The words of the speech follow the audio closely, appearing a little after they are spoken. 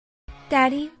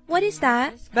Daddy, what is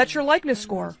that? That's your likeness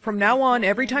score. From now on,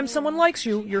 every time someone likes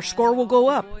you, your score will go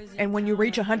up. And when you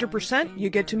reach 100%, you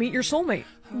get to meet your soulmate.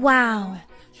 Wow.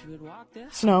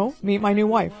 Snow, meet my new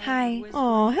wife. Hi.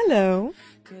 Aw, hello.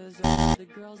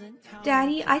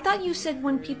 Daddy, I thought you said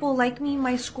when people like me,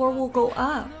 my score will go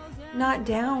up, not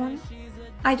down.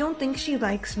 I don't think she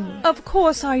likes me. Of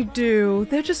course I do.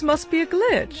 There just must be a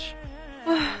glitch.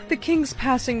 The king's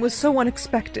passing was so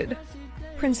unexpected.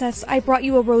 Princess, I brought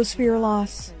you a rose for your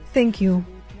loss. Thank you.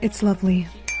 It's lovely.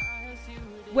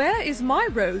 Where is my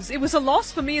rose? It was a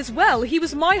loss for me as well. He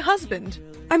was my husband.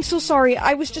 I'm so sorry.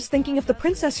 I was just thinking of the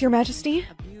princess, your majesty.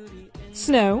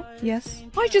 Snow? Yes?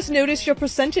 I just noticed your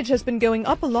percentage has been going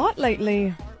up a lot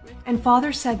lately. And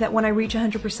Father said that when I reach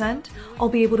 100%, I'll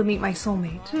be able to meet my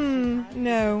soulmate.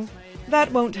 No.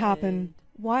 That won't happen.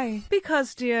 Why?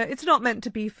 Because, dear, it's not meant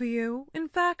to be for you. In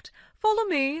fact, follow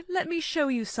me. Let me show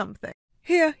you something.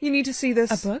 Here, you need to see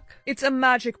this. A book? It's a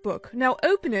magic book. Now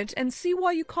open it and see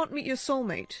why you can't meet your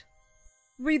soulmate.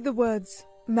 Read the words.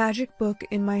 Magic book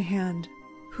in my hand.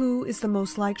 Who is the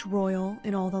most liked royal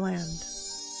in all the land?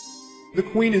 The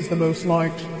Queen is the most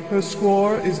liked. Her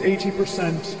score is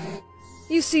 80%.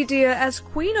 You see, dear, as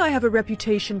Queen I have a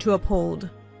reputation to uphold.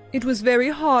 It was very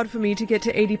hard for me to get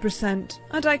to 80%,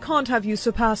 and I can't have you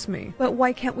surpass me. But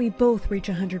why can't we both reach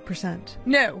 100%?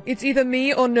 No, it's either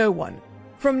me or no one.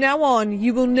 From now on,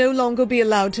 you will no longer be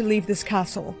allowed to leave this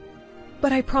castle.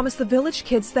 But I promised the village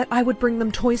kids that I would bring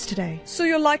them toys today. So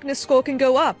your likeness score can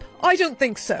go up. I don't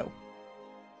think so.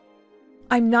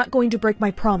 I'm not going to break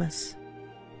my promise.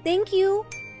 Thank you.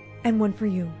 And one for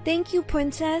you. Thank you,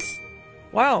 Princess.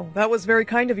 Wow, that was very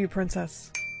kind of you,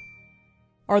 Princess.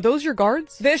 Are those your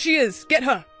guards? There she is! Get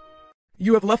her!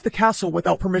 You have left the castle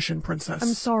without permission, Princess.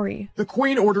 I'm sorry. The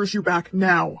Queen orders you back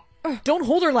now. Don't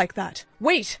hold her like that.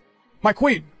 Wait! My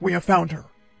Queen, we have found her.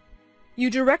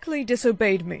 You directly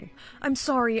disobeyed me. I'm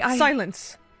sorry,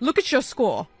 Silence! Look at your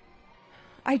score.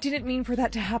 I didn't mean for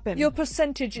that to happen. Your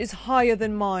percentage is higher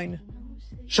than mine.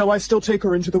 Shall I still take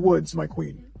her into the woods, my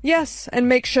Queen? Yes, and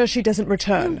make sure she doesn't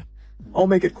return. I'll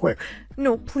make it quick.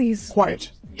 No, please.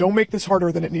 Quiet. Don't make this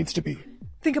harder than it needs to be.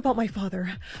 Think about my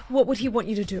father. What would he want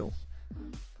you to do?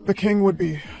 The king would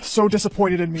be so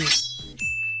disappointed in me.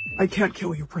 I can't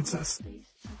kill you, Princess.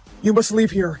 You must leave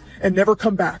here and never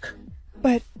come back.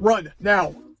 But... Run,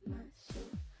 now!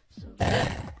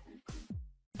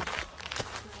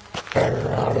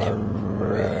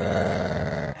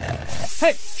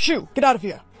 Hey, shoo! Get out of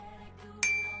here!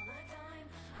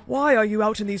 Why are you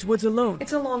out in these woods alone?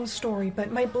 It's a long story,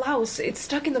 but my blouse, it's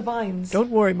stuck in the vines.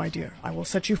 Don't worry, my dear. I will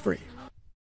set you free.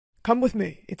 Come with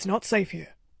me. It's not safe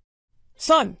here.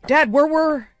 Son! Dad, where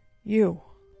were you?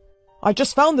 I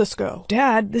just found this girl.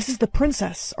 Dad, this is the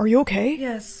princess. Are you okay?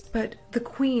 Yes, but the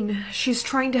queen, she's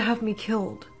trying to have me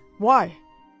killed. Why?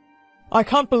 I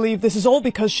can't believe this is all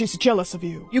because she's jealous of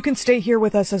you. You can stay here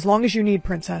with us as long as you need,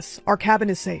 Princess. Our cabin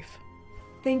is safe.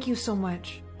 Thank you so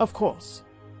much. Of course.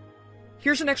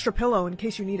 Here's an extra pillow in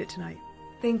case you need it tonight.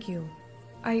 Thank you.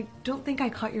 I don't think I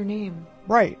caught your name.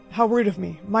 Right. How rude of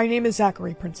me. My name is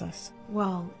Zachary, Princess.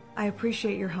 Well, I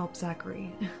appreciate your help,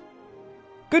 Zachary.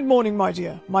 Good morning, my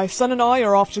dear. My son and I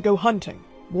are off to go hunting.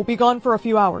 We'll be gone for a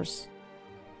few hours.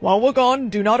 While we're gone,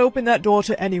 do not open that door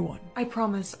to anyone. I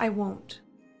promise I won't.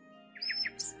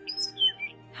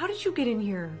 How did you get in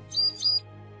here?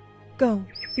 Go.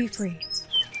 Be free.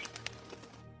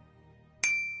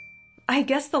 I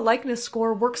guess the likeness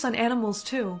score works on animals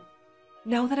too.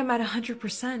 Now that I'm at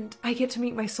 100%, I get to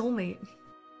meet my soulmate.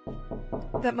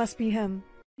 That must be him.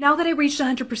 Now that I reached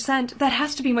 100%, that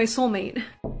has to be my soulmate.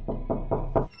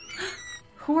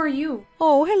 Who are you?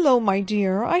 Oh, hello, my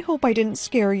dear. I hope I didn't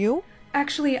scare you.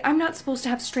 Actually, I'm not supposed to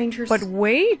have strangers. But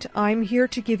wait, I'm here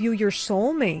to give you your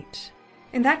soulmate.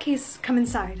 In that case, come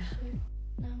inside.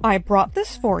 I brought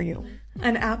this for you.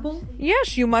 An apple?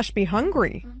 Yes, you must be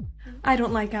hungry. I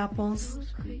don't like apples.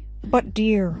 But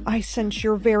dear, I sense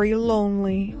you're very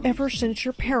lonely ever since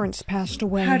your parents passed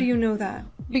away. How do you know that?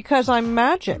 Because I'm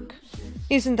magic.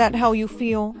 Isn't that how you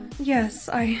feel? Yes,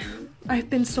 I've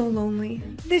been so lonely.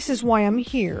 This is why I'm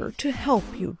here, to help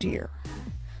you, dear.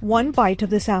 One bite of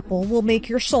this apple will make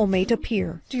your soulmate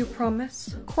appear. Do you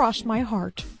promise? Cross my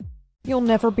heart. You'll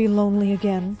never be lonely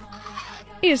again.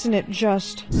 Isn't it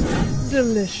just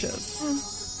delicious?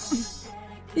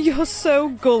 You're so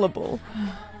gullible.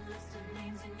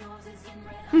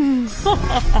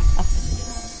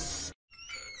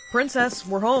 Princess,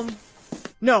 we're home.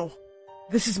 No.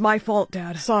 This is my fault,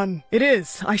 Dad. Son, it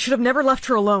is. I should have never left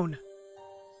her alone.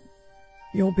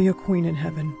 You'll be a queen in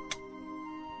heaven.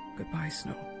 Goodbye,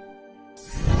 Snow.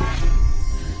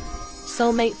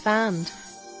 Soulmate found.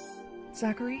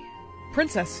 Zachary?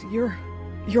 Princess, you're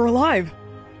alive.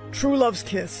 True love's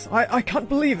kiss. I can't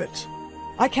believe it.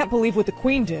 I can't believe what the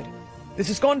Queen did. This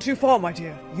has gone too far, my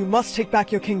dear. You must take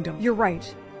back your kingdom. You're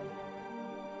right.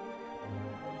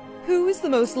 Who is the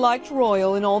most liked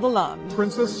royal in all the land?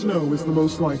 Princess Snow is the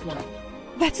most liked.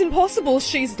 That's impossible.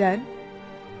 She's dead.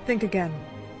 Think again.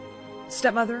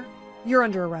 Stepmother, you're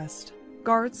under arrest.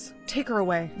 Guards, take her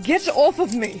away. Get off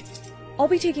of me! I'll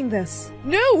be taking this.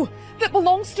 No! That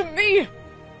belongs to me!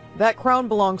 That crown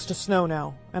belongs to Snow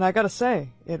now, and I gotta say,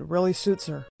 it really suits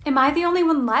her. Am I the only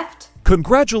one left?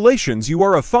 Congratulations, you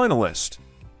are a finalist.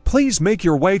 Please make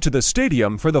your way to the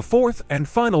stadium for the 4th and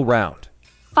final round.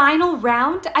 Final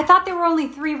round? I thought there were only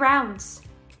 3 rounds.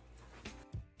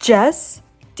 Jess?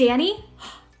 Danny?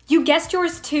 You guessed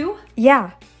yours too?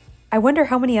 Yeah. I wonder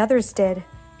how many others did.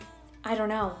 I don't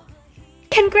know.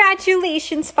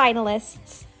 Congratulations,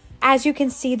 finalists! As you can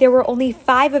see, there were only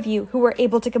 5 of you who were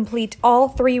able to complete all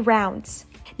 3 rounds.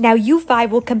 Now you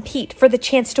 5 will compete for the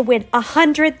chance to win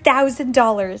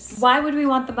 $100,000. Why would we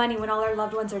want the money when all our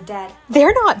loved ones are dead?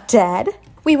 They're not dead.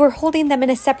 We were holding them in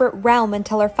a separate realm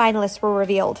until our finalists were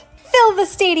revealed. Fill the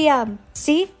stadium!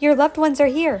 See, your loved ones are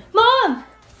here. Mom!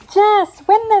 Jess,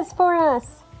 win this for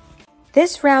us!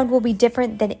 This round will be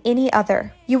different than any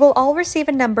other. You will all receive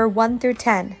a number 1 through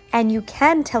 10, and you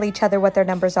can tell each other what their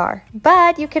numbers are.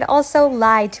 But you can also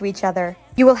lie to each other.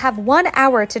 You will have 1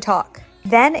 hour to talk.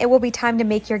 Then it will be time to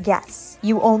make your guess.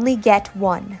 You only get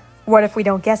 1. What if we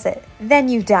don't guess it? Then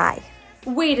you die.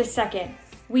 Wait a second.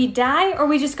 We die or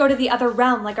we just go to the other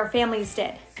realm like our families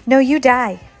did? No, you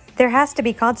die. There has to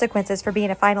be consequences for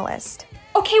being a finalist.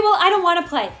 Okay, well, I don't want to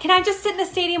play. Can I just sit in the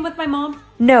stadium with my mom?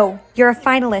 No, you're a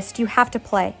finalist. You have to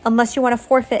play, unless you want to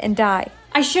forfeit and die.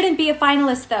 I shouldn't be a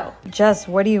finalist, though. Jess,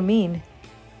 what do you mean?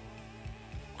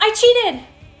 I cheated!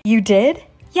 You did?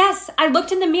 Yes, I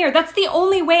looked in the mirror. That's the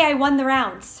only way I won the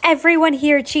rounds. Everyone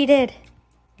here cheated.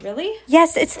 Really?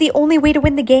 Yes, it's the only way to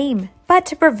win the game. But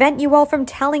to prevent you all from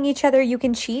telling each other you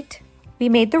can cheat, we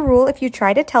made the rule if you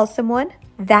try to tell someone,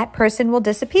 that person will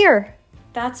disappear.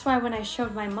 That's why when I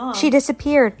showed my mom... She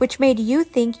disappeared, which made you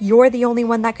think you're the only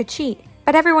one that could cheat.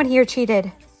 But everyone here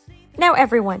cheated. Now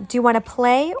everyone, do you want to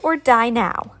play or die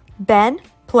now? Ben?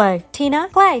 Play. Tina?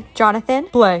 Play. Jonathan?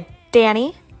 Play.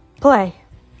 Danny? Play.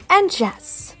 And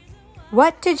Jess?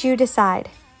 What did you decide?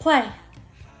 Play.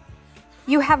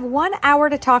 You have 1 hour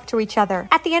to talk to each other.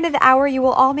 At the end of the hour, you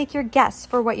will all make your guess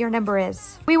for what your number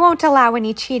is. We won't allow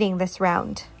any cheating this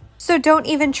round. So don't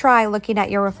even try looking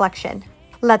at your reflection.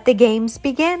 Let the games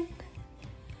begin.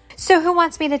 So who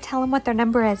wants me to tell them what their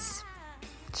number is?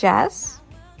 Jess?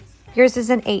 Yours is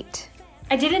an 8.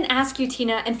 I didn't ask you,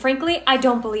 Tina, and frankly, I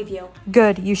don't believe you.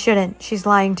 Good, you shouldn't. She's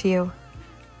lying to you.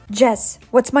 Jess,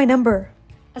 what's my number?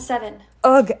 A 7.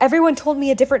 Ugh, everyone told me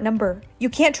a different number. You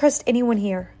can't trust anyone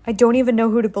here. I don't even know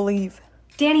who to believe.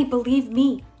 Danny, believe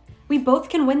me. We both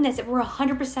can win this if we're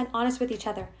 100% honest with each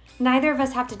other. Neither of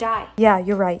us have to die. Yeah,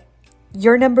 you're right.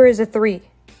 Your number is a 3.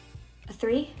 A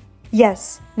 3?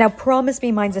 Yes. Now promise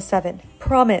me mine's a 7.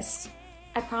 Promise.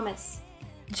 I promise.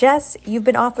 Jess, you've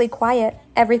been awfully quiet.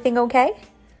 Everything okay?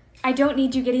 I don't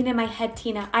need you getting in my head,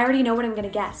 Tina. I already know what I'm gonna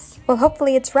guess. Well,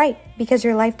 hopefully it's right, because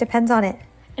your life depends on it.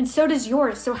 And so does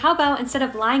yours. So how about instead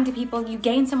of lying to people, you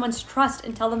gain someone's trust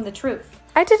and tell them the truth?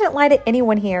 I didn't lie to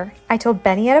anyone here. I told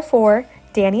Benny at a 4,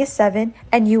 Danny a 7,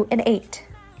 and you an 8.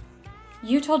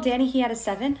 You told Danny he had a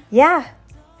 7? Yeah.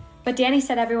 But Danny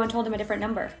said everyone told him a different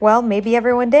number. Well, maybe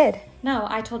everyone did. No,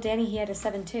 I told Danny he had a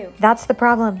 7 too. That's the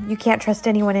problem. You can't trust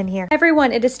anyone in here.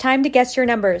 Everyone, it is time to guess your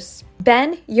numbers.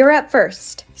 Ben, you're up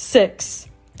first. 6.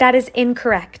 That is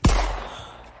incorrect.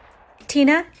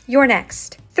 Tina, you're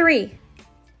next. 3.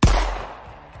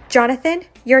 Jonathan,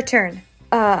 your turn.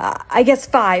 I guess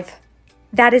 5.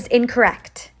 That is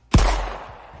incorrect.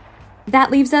 That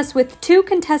leaves us with 2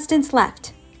 contestants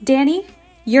left. Danny,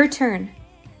 your turn.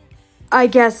 I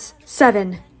guess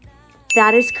 7.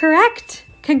 That is correct.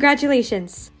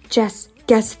 Congratulations. Jess,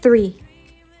 guess 3.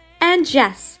 And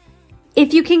Jess,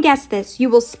 if you can guess this, you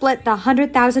will split the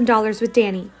 $100,000 with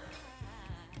Danny.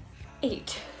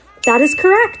 8. That is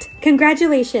correct.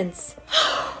 Congratulations.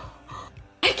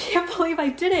 I can't believe I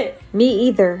did it. Me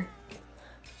either.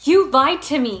 You lied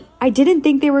to me. I didn't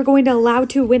think they were going to allow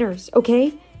 2 winners,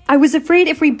 okay? I was afraid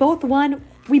if we both won,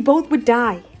 we both would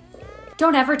die.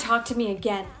 Don't ever talk to me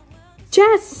again.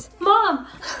 Jess! Mom!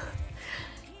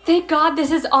 Thank God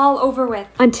this is all over with.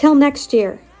 Until next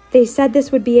year. They said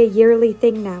this would be a yearly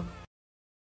thing now.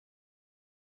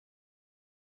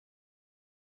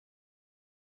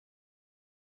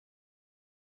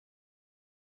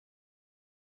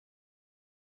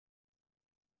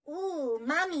 Ooh,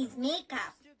 mommy's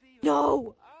makeup.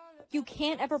 No! You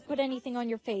can't ever put anything on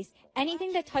your face.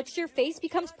 Anything that touched your face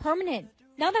becomes permanent.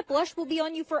 Now that blush will be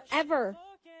on you forever.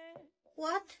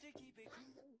 What?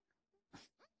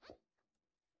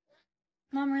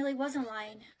 Mom really wasn't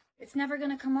lying. It's never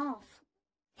gonna come off.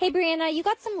 Hey, Brianna, you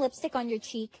got some lipstick on your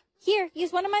cheek. Here,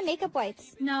 use one of my makeup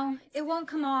wipes. No, it won't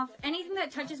come off. Anything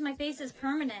that touches my face is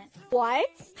permanent. What?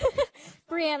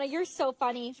 Brianna, you're so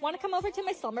funny. Want to come over to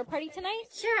my slumber party tonight?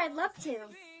 Sure, I'd love to.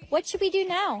 What should we do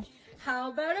now?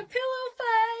 How about a pillow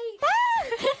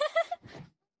fight?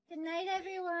 Good night,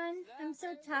 everyone. I'm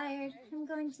so tired. I'm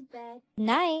going to bed.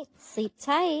 Night. Sleep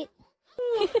tight.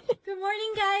 Good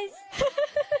morning, guys.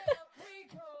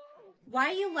 Why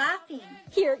are you laughing?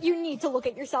 Here, you need to look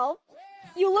at yourself.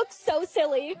 You look so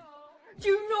silly. Do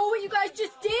you know what you guys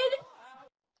just did?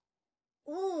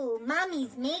 Ooh,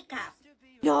 Mommy's makeup.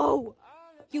 No!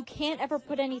 You can't ever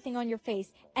put anything on your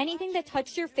face. Anything that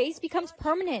touched your face becomes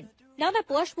permanent. Now that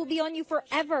blush will be on you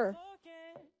forever.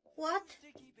 What?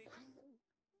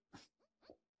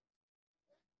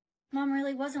 Mom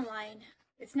really wasn't lying.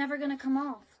 It's never gonna come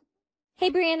off.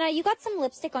 Hey, Brianna, you got some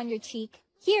lipstick on your cheek.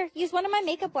 Here, use one of my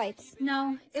makeup wipes.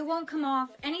 No, it won't come off.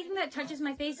 Anything that touches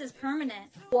my face is permanent.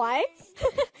 What?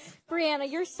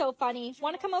 Brianna, you're so funny.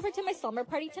 Want to come over to my slumber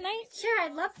party tonight? Sure,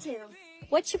 I'd love to.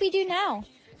 What should we do now?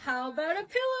 How about a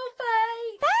pillow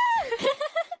fight?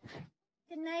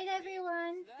 Good night,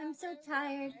 everyone. I'm so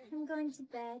tired. I'm going to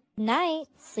bed. Night.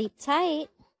 Sleep tight.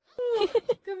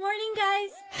 Good morning,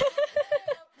 guys.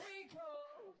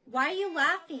 Why are you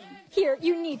laughing? Here,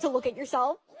 you need to look at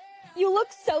yourself. You look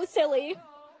so silly.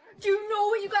 Do you know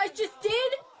what you guys just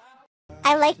did?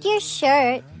 I like your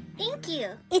shirt. Thank you.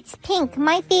 It's pink,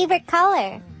 my favorite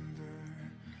color.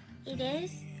 It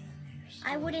is?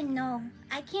 I wouldn't know.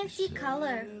 I can't see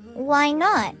color. Why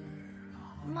not?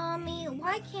 Mommy,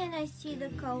 why can't I see the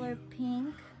color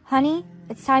pink? Honey,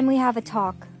 it's time we have a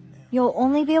talk. You'll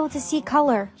only be able to see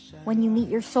color when you meet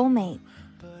your soulmate.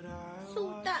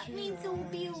 So that means it will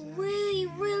be a really,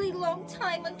 really long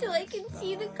time until I can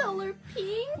see the color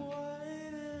pink?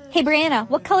 Hey, Brianna,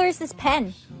 what color is this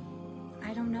pen?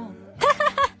 I don't know.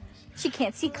 She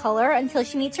can't see color until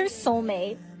she meets her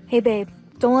soulmate. Hey, babe,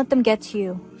 don't let them get to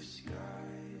you.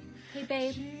 Hey,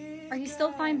 babe, are you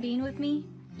still fine being with me,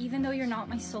 even though you're not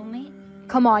my soulmate?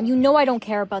 Come on, you know I don't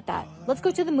care about that. Let's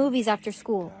go to the movies after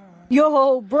school.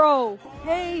 Yo, bro.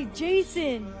 Hey,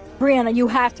 Jason. Brianna, you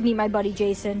have to meet my buddy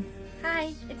Jason.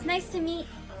 Hi, it's nice to meet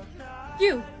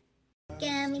you.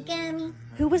 Gammy, gammy.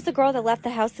 Who was the girl that left the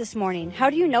house this morning? How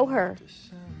do you know her?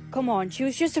 Come on, she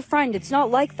was just a friend. It's not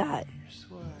like that.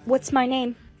 What's my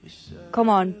name? Come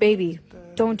on, baby.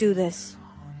 Don't do this.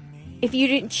 If you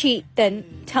didn't cheat,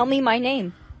 then tell me my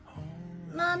name.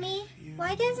 Mommy,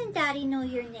 why doesn't Daddy know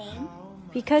your name?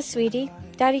 Because, sweetie,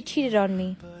 Daddy cheated on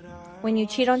me. When you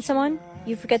cheat on someone,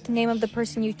 you forget the name of the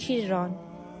person you cheated on.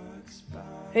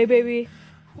 Hey, baby.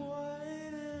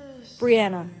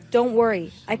 Brianna, don't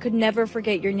worry. I could never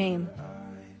forget your name.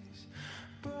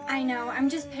 I know, I'm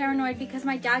just paranoid because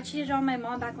my dad cheated on my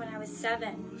mom back when I was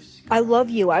 7. I love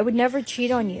you. I would never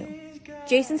cheat on you.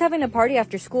 Jason's having a party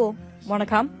after school. Wanna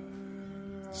come?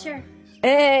 Sure.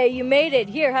 Hey, you made it.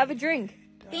 Here, have a drink.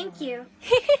 Thank you.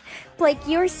 Blake,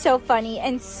 you're so funny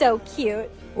and so cute.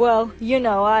 Well, you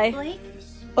know, Blake?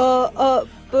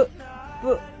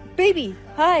 baby,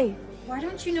 hi. Why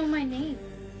don't you know my name?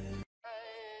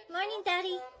 Morning,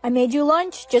 Daddy. I made you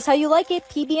lunch, just how you like it,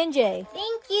 PB&J.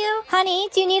 Thank you. Honey,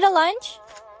 do you need a lunch?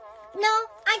 No,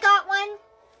 I got one.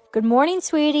 Good morning,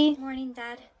 sweetie. Morning,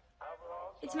 Dad.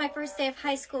 It's my first day of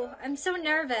high school. I'm so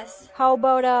nervous. How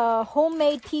about a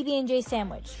homemade PB&J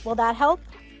sandwich? Will that help?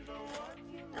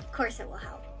 Of course it will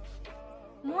help.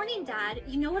 Morning, Dad.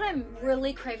 You know what I'm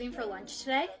really craving for lunch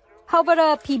today? How about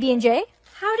a PB&J?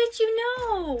 How did you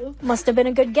know? Must have been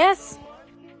a good guess.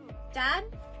 Dad?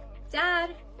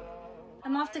 Dad?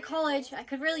 I'm off to college. I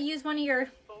could really use one of your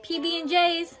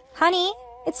PB&Js. Honey,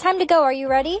 it's time to go. Are you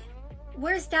ready?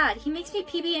 Where's Dad? He makes me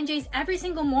PB&Js every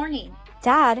single morning.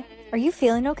 Dad, are you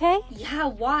feeling okay? Yeah,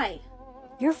 why?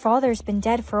 Your father's been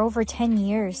dead for over 10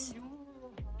 years.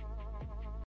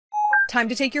 Time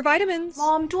to take your vitamins.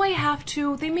 Mom, do I have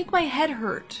to? They make my head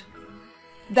hurt.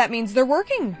 That means they're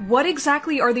working. What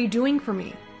exactly are they doing for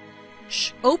me?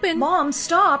 Shh, open. Mom,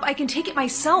 stop. I can take it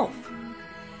myself.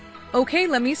 Okay,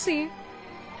 let me see.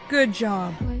 Good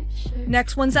job.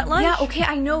 Next one's at lunch? Yeah, okay,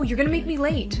 I know. You're gonna make me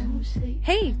late.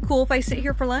 Hey, cool if I sit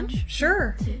here for lunch?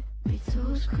 Sure.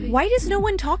 Why does no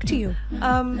one talk to you?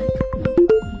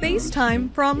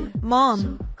 FaceTime from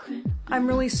Mom. I'm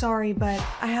really sorry, but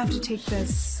I have to take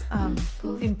this,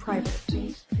 in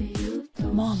private.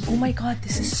 Mom, oh my god,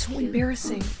 this is so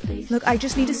embarrassing. Look, I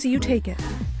just need to see you take it.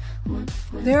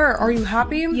 There, are you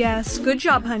happy? Yes, good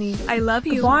job, honey. I love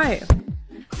you. Goodbye.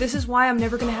 This is why I'm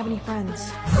never gonna have any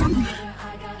friends.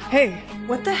 Hey,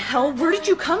 What the hell? Where did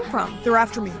you come from? they're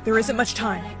after me. There isn't much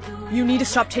time. You need to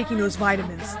stop taking those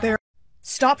vitamins.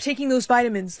 Stop taking those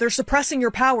vitamins. They're suppressing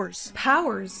your powers.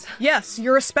 Powers? Yes,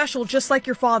 you're a special just like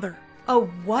your father. Oh,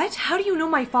 what? How do you know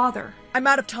my father? I'm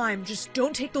out of time. Just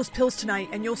don't take those pills tonight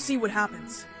and you'll see what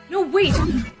happens. No, wait!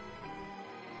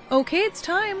 Okay, it's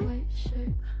time.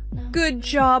 Good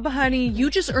job, honey. You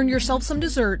just earned yourself some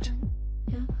dessert.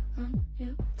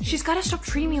 She's gotta stop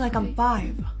treating me like I'm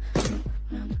 5.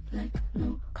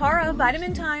 Kara,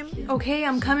 vitamin time. Okay,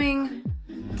 I'm coming.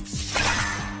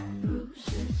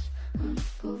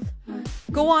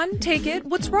 Go on, take it.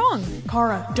 What's wrong?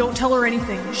 Kara, don't tell her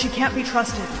anything. She can't be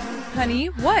trusted. Honey,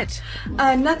 what?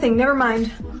 Nothing, never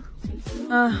mind.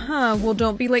 Uh-huh, well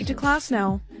don't be late to class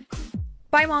now.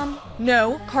 Bye, Mom.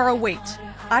 No, Kara, wait.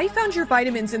 I found your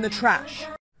vitamins in the trash.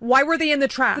 Why were they in the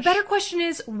trash? The better question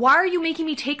is, why are you making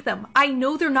me take them? I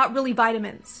know they're not really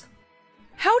vitamins.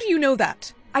 How do you know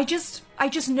that? I just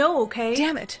know, okay?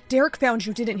 Damn it, Derek found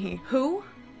you, didn't he? Who?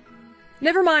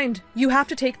 Never mind, you have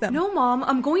to take them. No, Mom,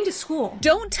 I'm going to school.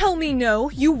 Don't tell me no,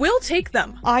 you will take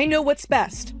them. I know what's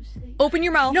best. Open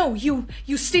your mouth. No, you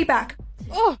stay back.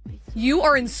 Oh, you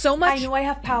are in so much— I know I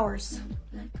have powers.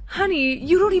 Honey,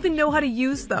 you don't even know how to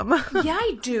use them. Yeah,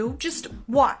 I do. Just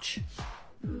watch.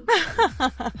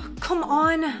 Come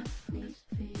on.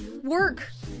 Work.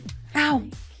 Ow.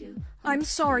 I'm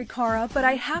sorry, Kara, but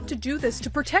I have to do this to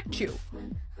protect you.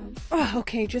 Oh,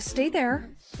 okay, just stay there.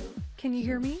 Can you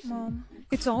hear me, Mom?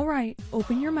 It's all right.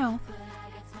 Open your mouth.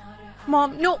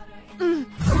 Mom, no.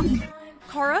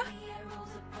 Kara?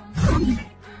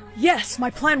 Yes, my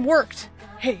plan worked.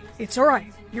 Hey, it's all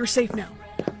right. You're safe now.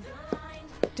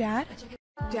 Dad?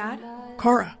 Dad?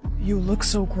 Kara, you look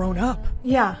so grown up.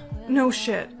 Yeah, no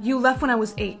shit. You left when I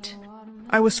was 8.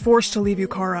 I was forced to leave you,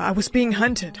 Kara. I was being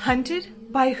hunted. Hunted?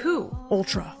 By who?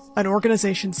 Ultra, an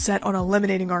organization set on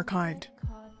eliminating our kind.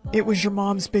 It was your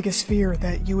mom's biggest fear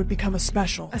that you would become a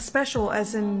special. A special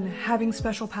as in having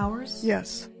special powers?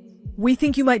 Yes. We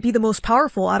think you might be the most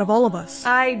powerful out of all of us.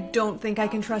 I don't think I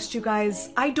can trust you guys.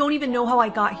 I don't even know how I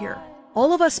got here.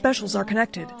 All of us specials are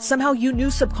connected. Somehow you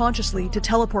knew subconsciously to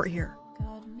teleport here.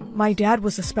 My dad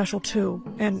was a special too,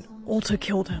 and Ulta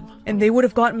killed him. And they would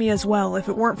have gotten me as well if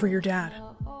it weren't for your dad.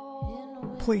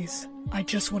 Please, I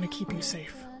just want to keep you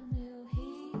safe.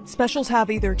 Specials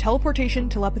have either teleportation,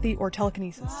 telepathy, or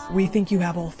telekinesis. We think you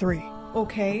have all 3.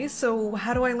 Okay, so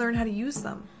how do I learn how to use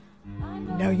them?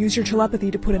 Now use your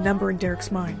telepathy to put a number in Derek's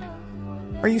mind.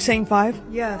 Are you saying 5?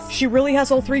 Yes. She really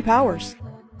has all 3 powers.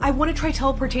 I want to try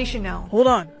teleportation now. Hold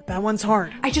on, that one's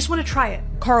hard. I just want to try it.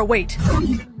 Kara, wait.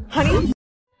 Honey?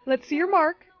 Let's see your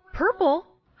mark. Purple?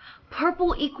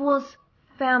 Purple equals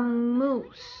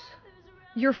famous.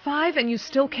 You're 5 and you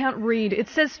still can't read. It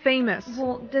says famous.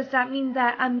 Well, does that mean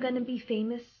that I'm gonna be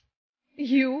famous?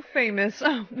 You famous?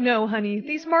 Oh, no, honey.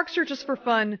 These marks are just for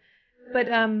fun. But,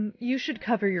 you should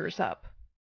cover yours up.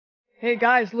 Hey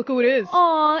guys, look who it is.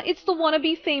 Aw, it's the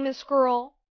wannabe famous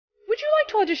girl. Would you like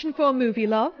to audition for a movie,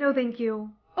 love? No, thank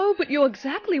you. Oh, but you're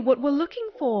exactly what we're looking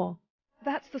for.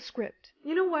 That's the script.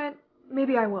 You know what?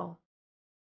 Maybe I will.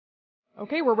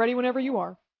 Okay, we're ready whenever you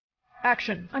are.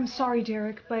 Action. I'm sorry,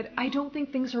 Derek, but I don't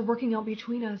think things are working out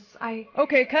between us.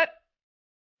 Okay, cut.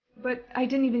 But I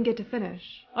didn't even get to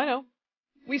finish. I know.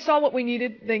 We saw what we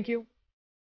needed, thank you.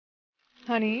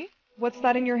 Honey, what's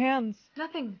that in your hands?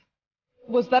 Nothing.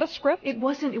 Was that a script? It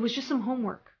wasn't. It was just some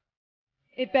homework.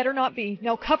 It better not be.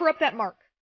 Now cover up that mark.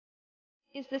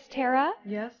 Is this Tara?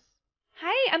 Yes?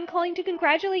 Hi, I'm calling to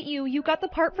congratulate you. You got the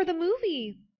part for the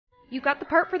movie. You got the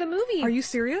part for the movie. Are you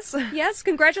serious? Yes,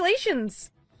 congratulations.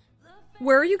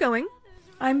 Where are you going?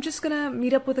 I'm just gonna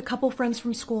meet up with a couple friends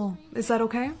from school. Is that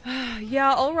okay?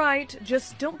 Yeah, all right.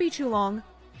 Just don't be too long.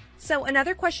 So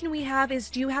another question we have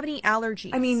is, do you have any allergies?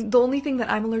 I mean, the only thing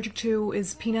that I'm allergic to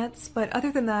is peanuts, but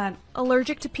other than that...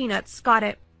 Allergic to peanuts. Got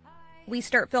it. We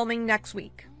start filming next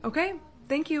week. Okay,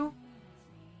 thank you.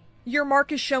 Your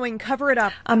mark is showing. Cover it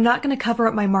up. I'm not gonna cover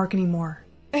up my mark anymore.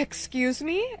 Excuse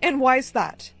me? And why's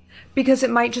that? Because it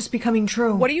might just be coming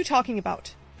true. What are you talking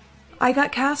about? I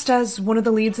got cast as one of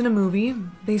the leads in a movie.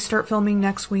 They start filming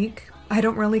next week. I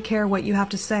don't really care what you have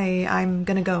to say. I'm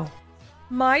gonna go.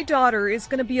 My daughter is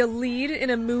gonna be a lead in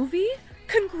a movie?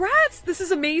 Congrats! This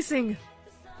is amazing!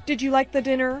 Did you like the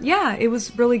dinner? Yeah, it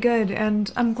was really good,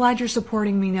 and I'm glad you're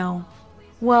supporting me now.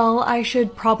 Well, I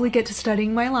should probably get to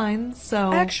studying my lines,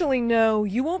 so... Actually, no.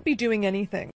 You won't be doing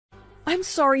anything. I'm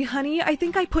sorry, honey. I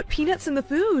think I put peanuts in the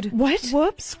food. What?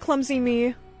 Whoops. Clumsy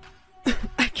me.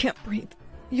 I can't breathe.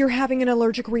 You're having an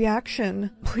allergic reaction.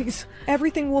 Please,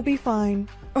 everything will be fine.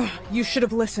 Ugh, you should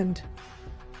have listened.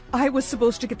 I was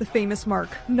supposed to get the famous mark,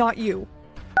 not you.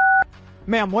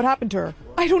 Ma'am, what happened to her?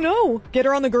 I don't know. Get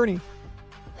her on the gurney.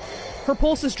 Her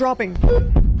pulse is dropping.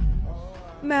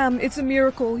 Ma'am, it's a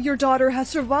miracle. Your daughter has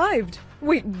survived.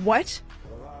 Wait, what?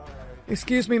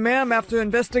 Excuse me, ma'am. After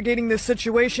investigating this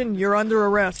situation, you're under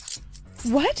arrest.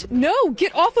 What? No,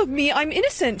 get off of me. I'm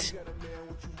innocent.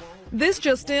 This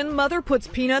just in, Mother puts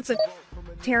peanuts in...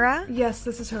 Tara? Yes,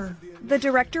 this is her. The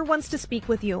director wants to speak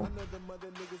with you.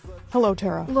 Hello,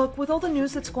 Tara. Look, with all the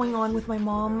news that's going on with my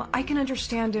mom, I can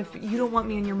understand if you don't want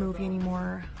me in your movie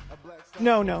anymore.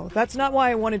 No, that's not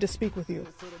why I wanted to speak with you.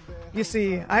 You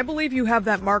see, I believe you have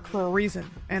that mark for a reason,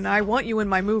 and I want you in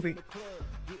my movie.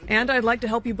 And I'd like to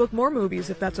help you book more movies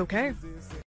if that's okay.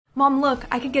 Mom, look,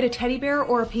 I could get a teddy bear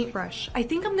or a paintbrush. I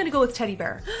think I'm gonna go with teddy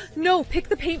bear. No, pick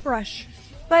the paintbrush.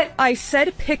 But I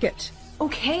said pick it.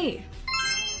 Okay.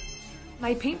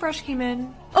 My paintbrush came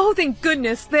in. Oh, thank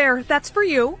goodness. There, that's for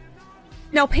you.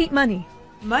 Now paint money.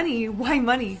 Money? Why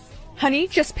money? Honey,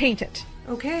 just paint it.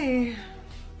 Okay.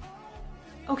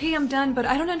 Okay, I'm done, but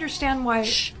I don't understand why—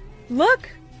 Shh! Look!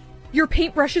 Your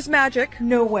paintbrush is magic.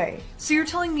 No way. So you're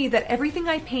telling me that everything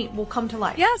I paint will come to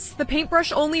life? Yes, the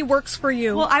paintbrush only works for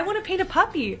you. Well, I want to paint a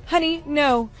puppy. Honey,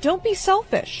 no. Don't be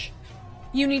selfish.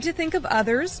 You need to think of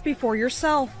others before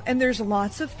yourself, and there's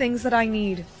lots of things that I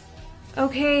need.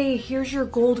 Okay, here's your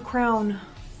gold crown.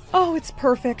 Oh, it's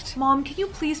perfect. Mom, can you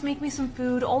please make me some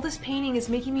food? All this painting is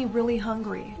making me really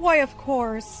hungry. Why, of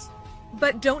course.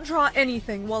 But don't draw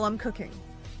anything while I'm cooking.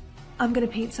 I'm gonna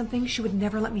paint something she would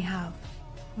never let me have.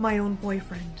 My own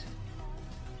boyfriend.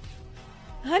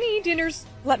 Honey, dinner's...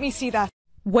 Let me see that.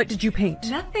 What did you paint?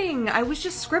 Nothing. I was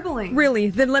just scribbling. Really?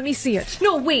 Then let me see it.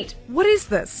 No, wait. What is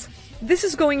this? This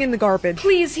is going in the garbage.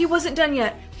 Please, he wasn't done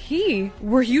yet. He?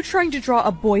 Were you trying to draw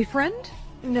a boyfriend?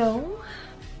 No.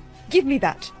 Give me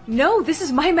that. No, this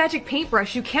is my magic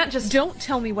paintbrush. You can't just— Don't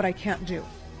tell me what I can't do.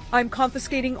 I'm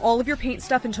confiscating all of your paint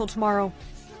stuff until tomorrow.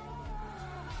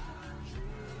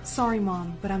 Sorry,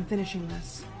 Mom, but I'm finishing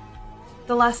this.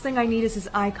 The last thing I need is his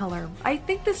eye color. I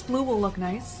think this blue will look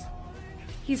nice.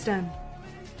 He's done.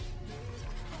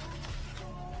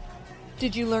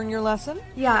 Did you learn your lesson?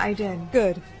 Yeah, I did.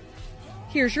 Good.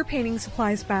 Here's your painting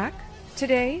supplies back.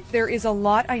 Today, there is a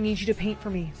lot I need you to paint for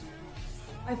me.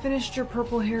 I finished your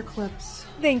purple hair clips.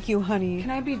 Thank you, honey.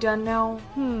 Can I be done now?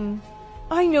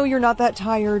 I know you're not that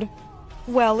tired.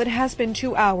 Well, it has been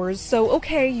 2 hours, so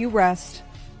okay, you rest.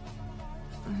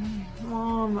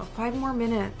 Mom, 5 more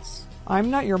minutes. I'm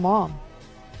not your mom.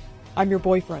 I'm your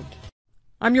boyfriend.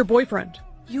 I'm your boyfriend.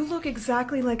 You look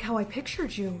exactly like how I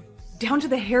pictured you. Down to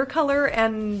the hair color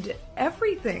and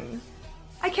everything.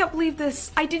 I can't believe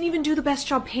this. I didn't even do the best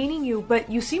job painting you, but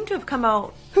you seem to have come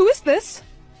out— Who is this?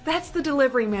 That's the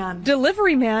delivery man.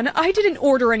 Delivery man? I didn't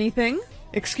order anything.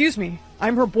 Excuse me,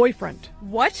 I'm her boyfriend.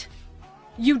 What?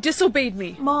 You disobeyed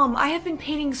me. Mom, I have been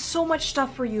painting so much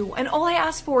stuff for you, and all I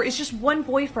asked for is just one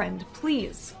boyfriend,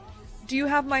 please. Do you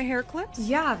have my hair clips?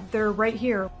 Yeah, they're right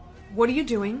here. What are you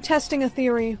doing? Testing a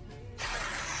theory.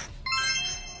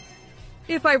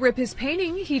 If I rip his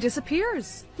painting, he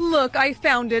disappears. Look, I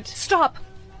found it. Stop!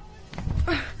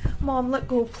 Mom, let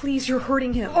go, please, you're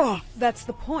hurting him. Oh, that's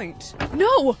the point.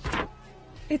 No!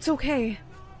 It's okay.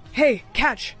 Hey,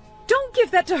 catch! Don't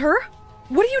give that to her!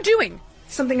 What are you doing?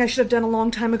 Something I should have done a long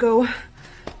time ago.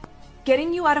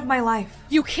 Getting you out of my life.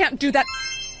 You can't do that!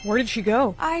 Where did she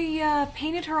go? I,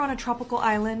 painted her on a tropical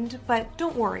island, but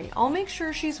don't worry, I'll make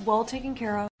sure she's well taken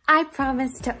care of. I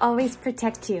promise to always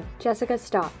protect you. Jessica,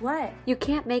 stop. What? You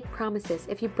can't make promises.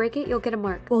 If you break it, you'll get a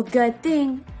mark. Well, good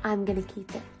thing. I'm gonna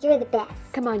keep it. You're the best.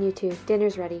 Come on, you two.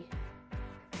 Dinner's ready.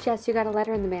 Jess, you got a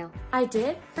letter in the mail. I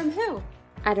did? From who?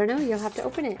 I don't know. You'll have to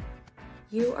open it.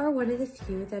 You are one of the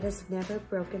few that has never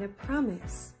broken a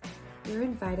promise. You're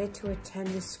invited to attend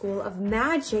the School of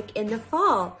Magic in the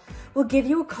fall. We'll give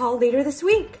you a call later this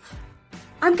week.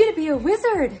 I'm gonna be a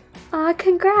wizard. Aw,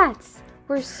 congrats.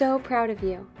 We're so proud of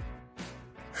you.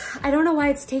 I don't know why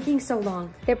it's taking so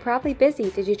long. They're probably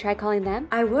busy. Did you try calling them?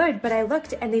 I would, but I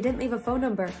looked and they didn't leave a phone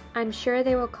number. I'm sure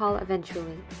they will call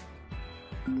eventually.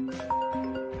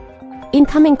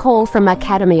 Incoming call from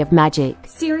Academy of Magic.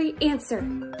 Siri, answer.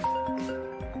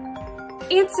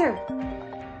 Answer.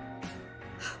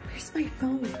 Where's my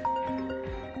phone?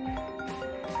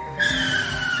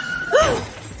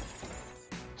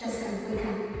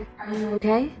 Are you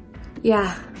okay?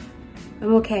 Yeah,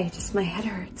 I'm okay. Just my head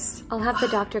hurts. I'll have the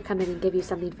doctor come in and give you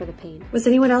something for the pain. Was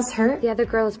anyone else hurt? The other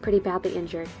girl is pretty badly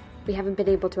injured. We haven't been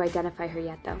able to identify her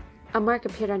yet, though. A mark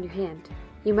appeared on your hand.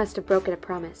 You must have broken a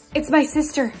promise. It's my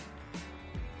sister.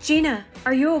 Gina,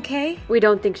 are you okay? We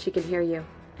don't think she can hear you.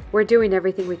 We're doing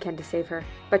everything we can to save her,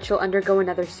 but she'll undergo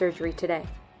another surgery today.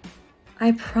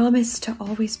 I promise to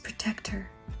always protect her.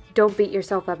 Don't beat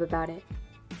yourself up about it.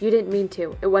 You didn't mean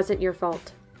to. It wasn't your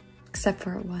fault. Except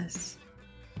for it was.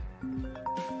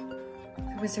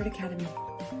 The Wizard Academy.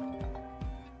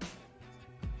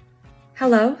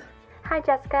 Hello? Hi,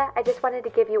 Jessica. I just wanted to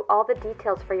give you all the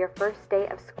details for your first day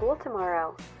of school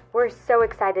tomorrow. We're so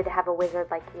excited to have a wizard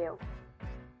like you.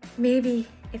 Maybe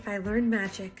if I learn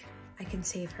magic, I can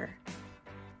save her.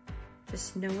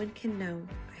 Just no one can know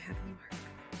I have a mark.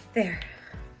 There.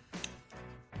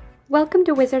 Welcome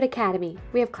to Wizard Academy.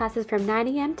 We have classes from 9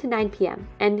 a.m. to 9 p.m.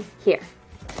 And here.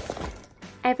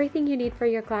 Everything you need for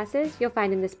your classes, you'll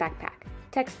find in this backpack.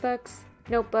 Textbooks,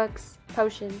 notebooks,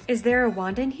 potions. Is there a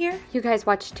wand in here? You guys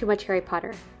watch too much Harry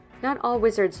Potter. Not all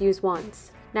wizards use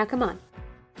wands. Now come on.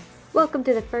 Welcome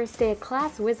to the first day of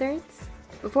class, wizards.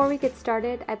 Before we get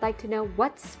started, I'd like to know,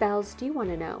 what spells do you want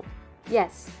to know?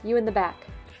 Yes, you in the back.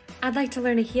 I'd like to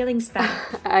learn a healing spell.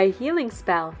 A healing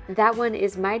spell. That one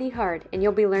is mighty hard, and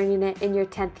you'll be learning it in your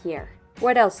 10th year.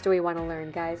 What else do we want to learn,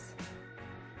 guys?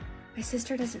 My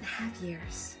sister doesn't have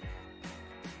years.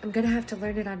 I'm gonna have to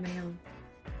learn it on my own.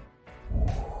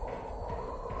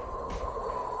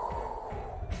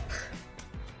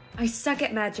 I suck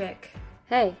at magic.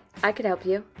 Hey, I could help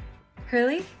you.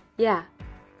 Really? Yeah.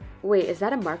 Wait, is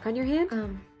that a mark on your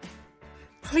hand?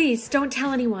 Please, don't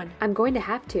tell anyone. I'm going to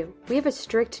have to. We have a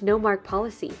strict no-mark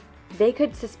policy. They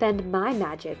could suspend my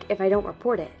magic if I don't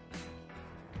report it.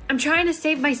 I'm trying to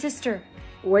save my sister.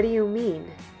 What do you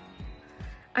mean?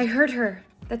 I hurt her.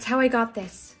 That's how I got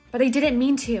this. But I didn't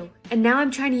mean to, and now I'm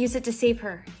trying to use it to save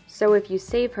her. So if you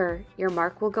save her, your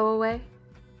mark will go away?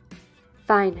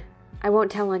 Fine. I won't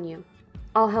tell on you.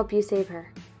 I'll help you save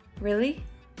her. Really?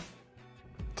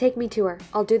 Take me to her.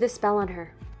 I'll do the spell on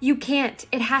her. You can't.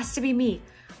 It has to be me.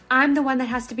 I'm the one that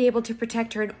has to be able to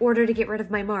protect her in order to get rid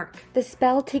of my mark. The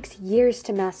spell takes years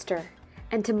to master.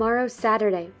 And tomorrow's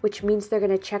Saturday, which means they're going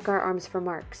to check our arms for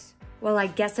marks. Well, I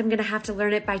guess I'm going to have to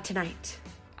learn it by tonight.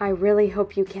 I really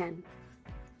hope you can.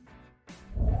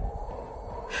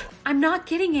 I'm not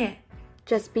getting it.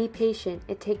 Just be patient.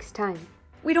 It takes time.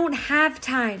 We don't have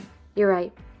time. You're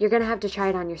right. You're going to have to try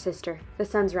it on your sister. The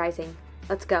sun's rising.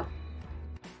 Let's go.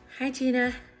 Hi,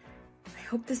 Gina. I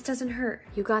hope this doesn't hurt.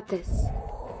 You got this.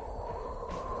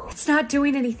 It's not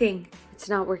doing anything. It's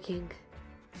not working.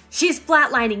 She's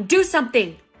flatlining. Do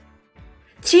something.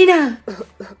 Gina!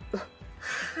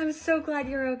 I'm so glad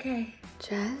you're okay.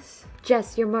 Jess?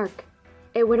 Jess, your mark.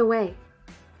 It went away.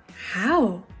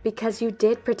 How? Because you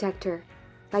did protect her.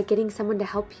 By getting someone to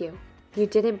help you. You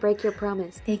didn't break your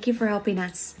promise. Thank you for helping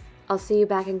us. I'll see you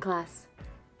back in class.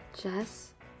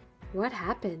 Jess? What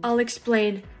happened? I'll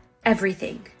explain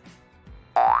everything.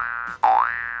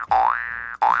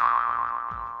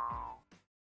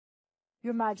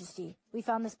 Your Majesty, we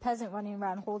found this peasant running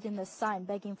around holding this sign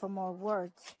begging for more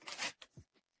words.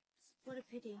 What a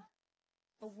pity.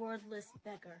 A wordless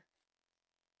beggar.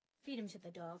 Feed him to the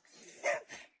dogs.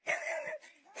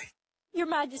 Your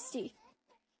Majesty,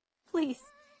 please,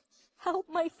 help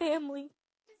my family.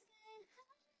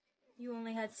 You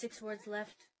only had 6 words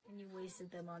left, and you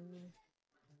wasted them on me.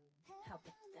 How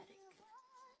pathetic.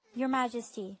 Your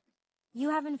Majesty, you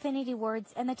have infinity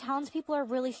words, and the townspeople are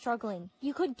really struggling.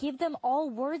 You could give them all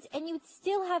words, and you'd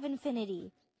still have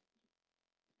infinity.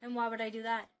 And why would I do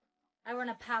that? I run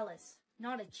a palace,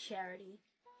 not a charity.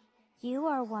 You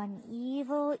are one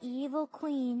evil, evil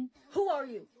queen. Who are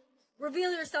you?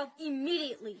 Reveal yourself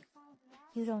immediately.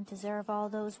 You don't deserve all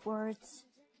those words.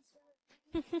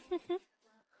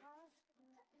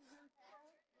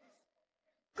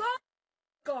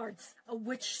 Guards, a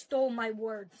witch stole my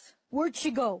words. Where'd she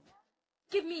go?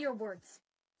 Give me your words.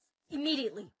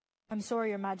 Immediately. I'm sorry,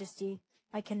 Your Majesty.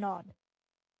 I cannot.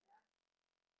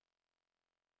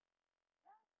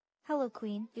 Hello,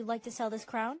 Queen. You'd like to sell this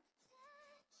crown?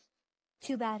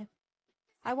 Too bad.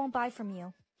 I won't buy from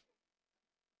you.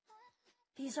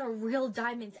 These are real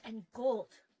diamonds and gold.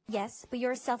 Yes, but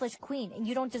you're a selfish queen, and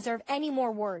you don't deserve any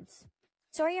more words.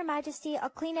 Sorry, Your Majesty. I'll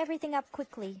clean everything up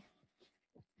quickly.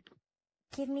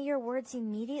 Give me your words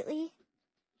immediately?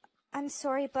 I'm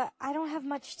sorry, but I don't have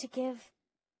much to give.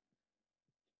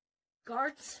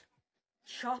 Guards,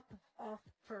 chop off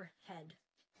her head.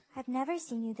 I've never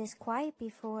seen you this quiet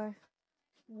before.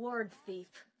 Word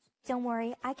thief. Don't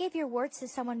worry, I gave your words to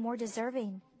someone more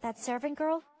deserving. That servant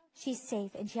girl, she's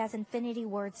safe and she has infinity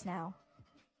words now.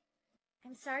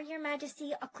 I'm sorry, Your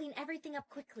Majesty. I'll clean everything up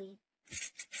quickly.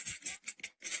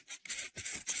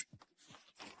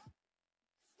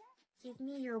 Give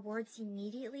me your words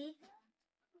immediately?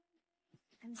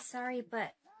 I'm sorry,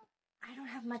 but I don't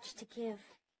have much to give.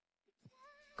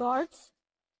 Guards,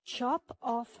 chop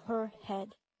off her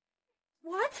head.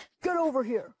 What? Get over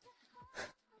here.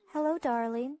 Hello,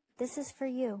 darling. This is for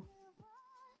you.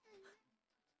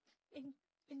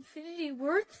 Infinity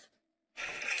words?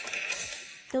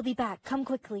 They'll be back. Come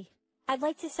quickly. I'd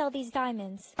like to sell these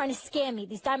diamonds. Trying to scam me.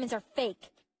 These diamonds are fake.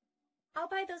 I'll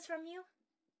buy those from you.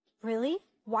 Really?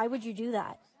 Why would you do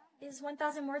that? Is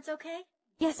 1,000 words okay?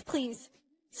 Yes, please.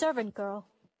 Servant girl.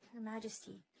 Your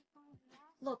Majesty.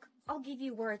 Look, I'll give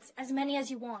you words, as many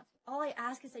as you want. All I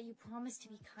ask is that you promise to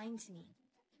be kind to me.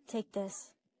 Take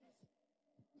this.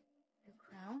 Your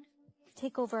crown?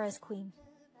 Take over as queen.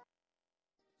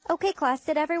 Okay, class,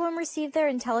 did everyone receive their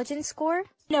intelligence score?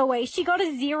 No way, she got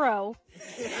a 0.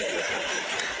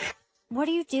 What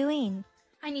are you doing?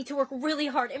 I need to work really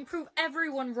hard and prove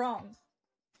everyone wrong.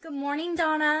 Good morning,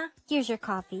 Donna. Here's your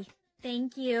coffee.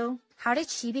 Thank you. How did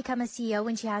she become a CEO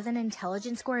when she has an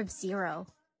intelligence score of 0?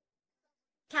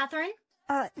 Catherine?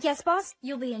 Yes, boss?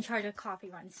 You'll be in charge of coffee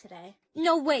runs today.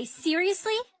 No way,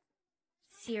 seriously?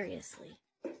 Seriously.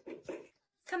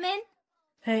 Come in.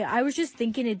 Hey, I was just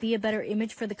thinking it'd be a better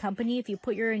image for the company if you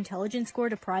put your intelligence score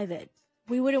to private.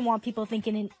 We wouldn't want people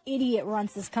thinking an idiot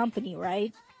runs this company,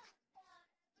 right?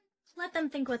 Let them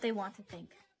think what they want to think.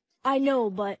 I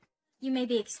know, but... You may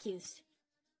be excused.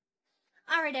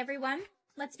 All right, everyone.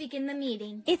 Let's begin the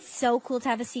meeting. It's so cool to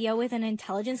have a CEO with an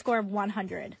intelligence score of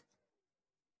 100.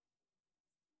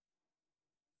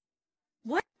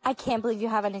 What? I can't believe you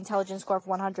have an intelligence score of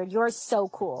 100. You're so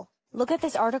cool. Look at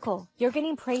this article. You're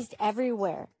getting praised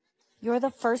everywhere. You're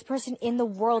the first person in the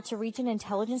world to reach an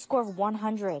intelligence score of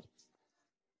 100.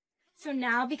 So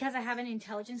now, because I have an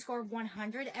intelligence score of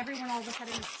 100, everyone all of a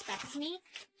sudden respects me?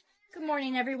 Good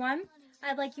morning, everyone.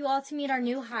 I'd like you all to meet our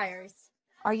new hires.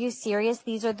 Are you serious?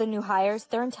 These are the new hires?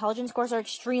 Their intelligence scores are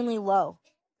extremely low.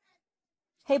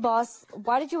 Hey, boss,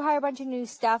 why did you hire a bunch of new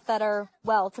staff that are,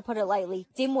 well, to put it lightly,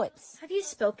 dimwits? Have you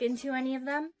spoken to any of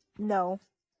them? No.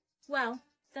 Well,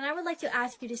 then I would like to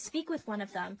ask you to speak with one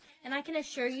of them, and I can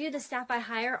assure you the staff I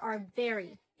hire are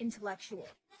very intellectual.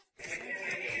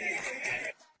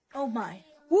 Oh my.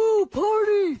 Woo,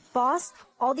 party! Boss,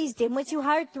 all these dimwits you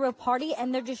hired threw a party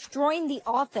and they're destroying the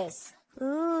office.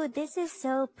 Ooh, this is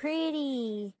so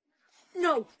pretty.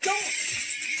 No, don't!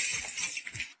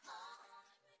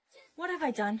 What have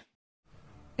I done?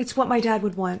 It's what my dad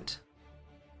would want.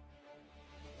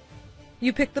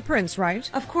 You picked the prince,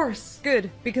 right? Of course. Good,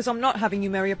 because I'm not having you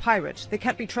marry a pirate. They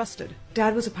can't be trusted.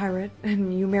 Dad was a pirate,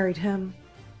 and you married him.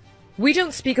 We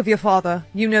don't speak of your father.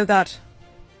 You know that.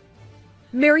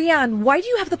 Marianne, why do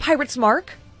you have the pirate's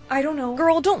mark? I don't know.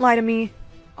 Girl, don't lie to me.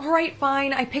 Alright,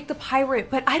 fine, I picked the pirate,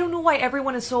 but I don't know why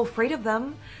everyone is so afraid of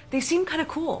them. They seem kinda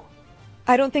cool.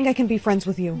 I don't think I can be friends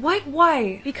with you. What?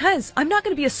 Why? Because I'm not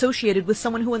going to be associated with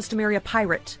someone who wants to marry a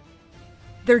pirate.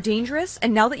 They're dangerous,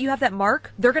 and now that you have that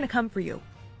mark, they're going to come for you.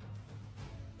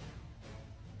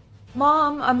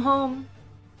 Mom, I'm home.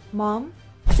 Mom?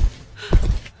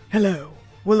 Hello.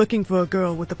 We're looking for a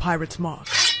girl with the pirate's mark.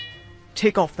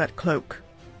 Take off that cloak.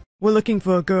 We're looking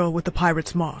for a girl with the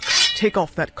pirate's mark. Take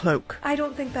off that cloak. I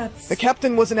don't think that's... The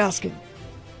captain wasn't asking.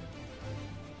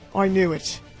 I knew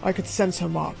it. I could sense her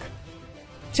mark.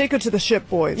 Take her to the ship,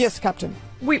 boys. Yes, Captain.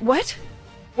 Wait, what?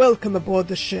 Welcome aboard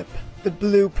the ship, the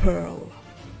Blue Pearl.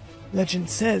 Legend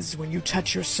says when you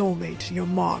touch your soulmate, your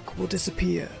mark will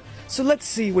disappear. So let's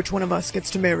see which one of us gets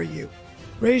to marry you.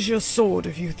 Raise your sword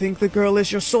if you think the girl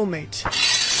is your soulmate.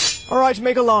 Alright,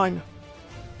 make a line.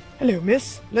 Hello,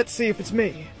 miss. Let's see if it's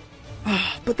me.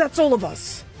 But that's all of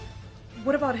us.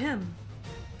 What about him?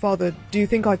 Father, do you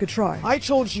think I could try? I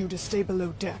told you to stay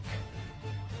below deck.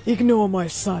 Ignore my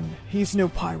son. He's no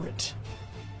pirate.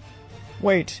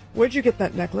 Wait, where'd you get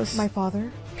that necklace? My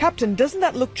father? Captain, doesn't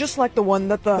that look just like the one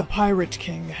that the Pirate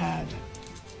King had?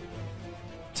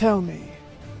 Tell me,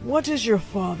 what is your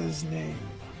father's name?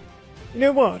 You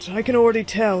know what? I can already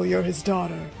tell you're his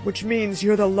daughter, which means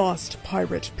you're the lost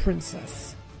pirate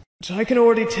princess. I can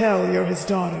already tell you're his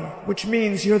daughter, which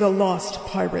means you're the lost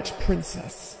pirate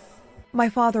princess. My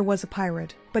father was a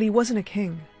pirate, but he wasn't a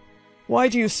king. Why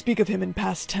do you speak of him in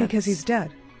past tense? Because he's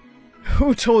dead.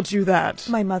 Who told you that?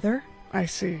 My mother. I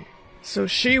see. So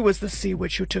she was the sea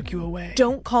witch who took you away.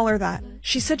 Don't call her that.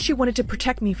 She said she wanted to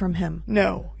protect me from him.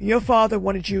 No, your father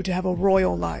wanted you to have a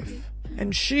royal life.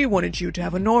 And she wanted you to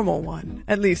have a normal one.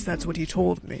 At least that's what he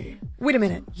told me. Wait a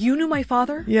minute. You knew my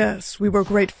father? Yes, we were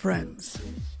great friends.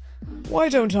 Why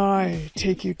don't I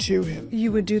take you to him?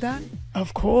 You would do that?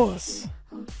 Of course.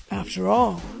 After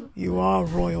all, you are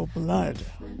royal blood.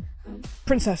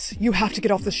 Princess, you have to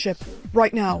get off the ship.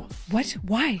 Right now. What?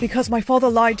 Why? Because my father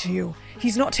lied to you.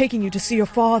 He's not taking you to see your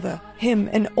father. Him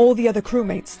and all the other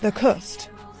crewmates, they're cursed.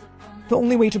 The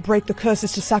only way to break the curse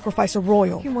is to sacrifice a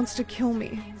royal. He wants to kill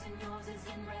me.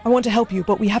 I want to help you,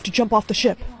 but we have to jump off the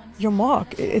ship. Your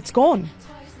mark, it's gone.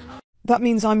 That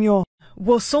means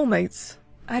we're soulmates.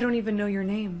 I don't even know your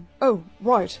name. Oh,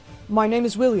 right. My name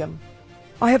is William.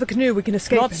 I have a canoe, we can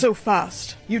escape. Not so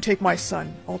fast. You take my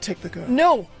son, I'll take the girl.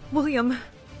 No! William.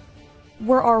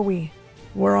 Where are we?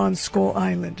 We're on Skull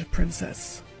Island,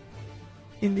 Princess.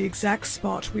 In the exact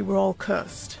spot we were all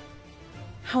cursed.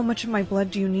 How much of my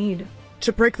blood do you need?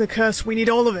 To break the curse, we need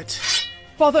all of it.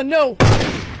 Father, no!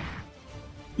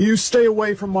 You stay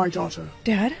away from my daughter.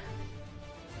 Dad?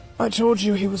 I told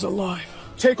you he was alive.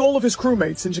 Take all of his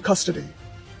crewmates into custody.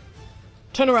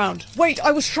 Turn around. Wait,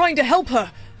 I was trying to help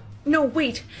her! No,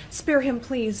 wait. Spare him,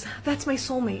 please. That's my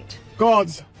soulmate.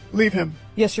 Guards, leave him.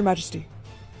 Yes, Your Majesty.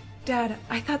 Dad,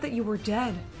 I thought that you were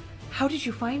dead. How did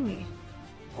you find me?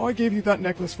 I gave you that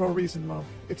necklace for a reason, love.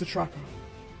 It's a tracker.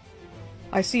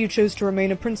 I see you chose to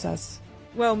remain a princess.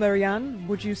 Well, Marianne,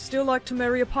 would you still like to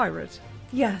marry a pirate?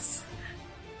 Yes.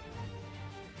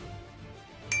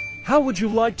 How would you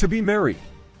like to be married?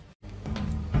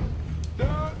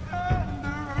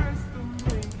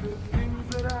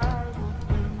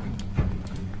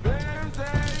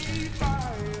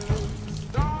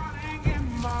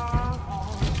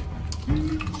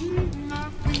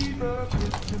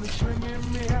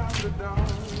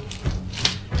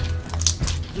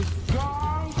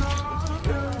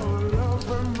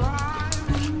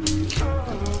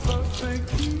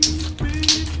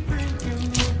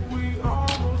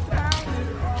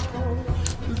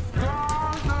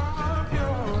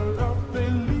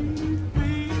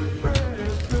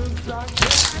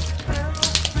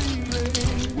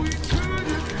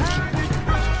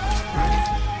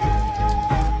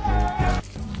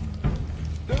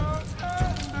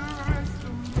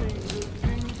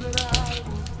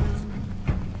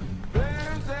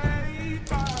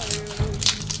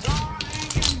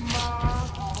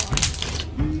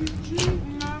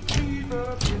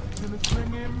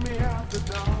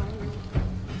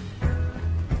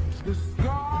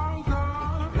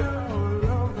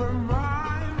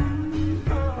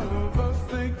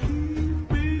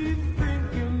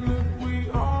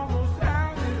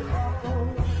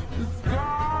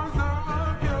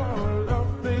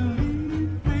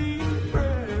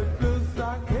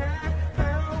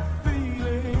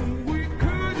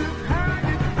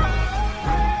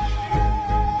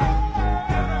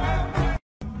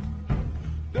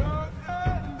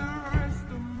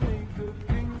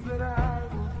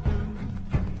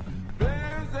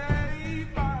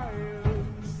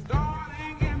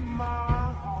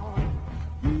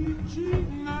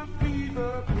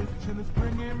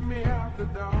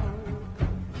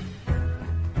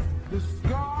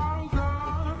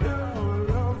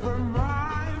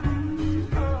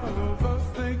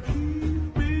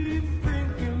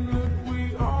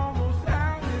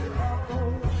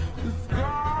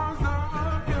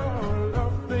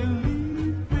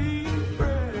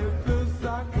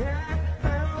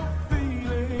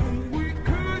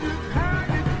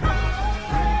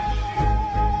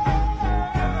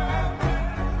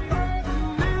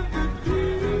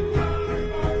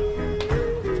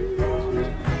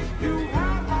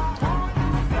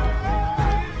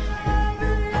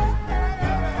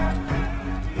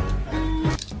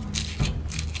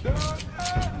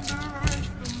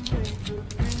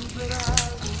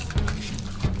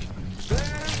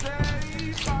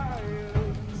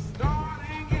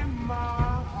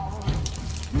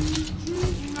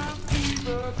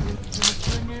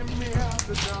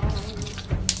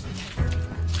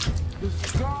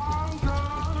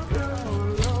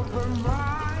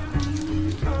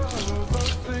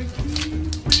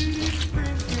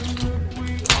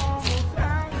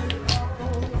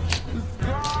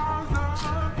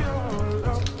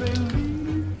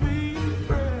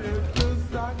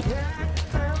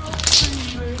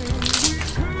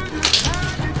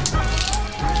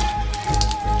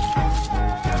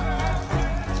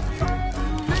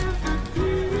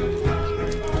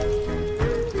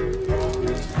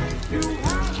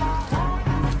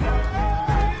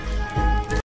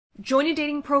 Join a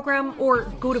dating program or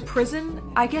go to prison?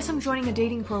 I guess I'm joining a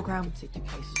dating program.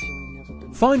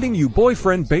 Finding you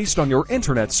boyfriend based on your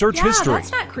internet search history. Yeah,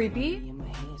 that's not creepy.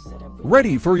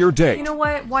 Ready for your date. You know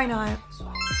what? Why not?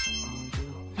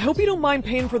 I hope you don't mind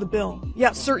paying for the bill.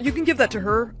 Yeah, sir, you can give that to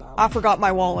her. I forgot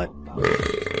my wallet.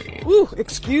 Ooh,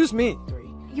 excuse me.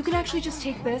 You can actually just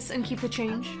take this and keep the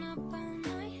change.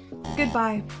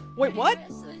 Goodbye. Wait, what?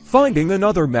 Finding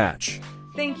another match.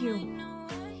 Thank you.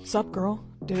 Sup, girl?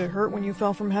 Did it hurt when you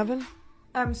fell from heaven?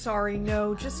 I'm sorry,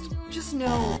 no, just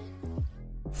no.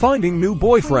 Finding new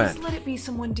boyfriend. Please let it be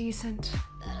someone decent.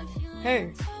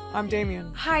 Hey, I'm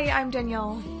Damien. Hi, I'm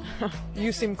Danielle.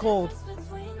 You seem cold.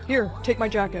 Here, take my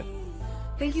jacket.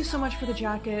 Thank you so much for the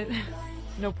jacket.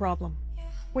 No problem.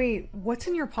 Wait, what's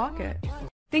in your pocket?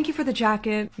 Thank you for the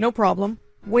jacket. No problem.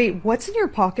 Wait, what's in your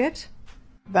pocket?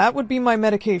 That would be my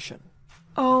medication.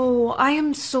 Oh, I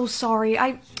am so sorry.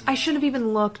 I shouldn't have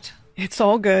even looked. It's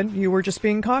all good. You were just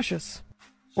being cautious.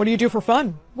 What do you do for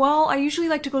fun? Well, I usually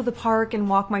like to go to the park and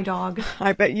walk my dog.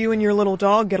 I bet you and your little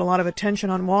dog get a lot of attention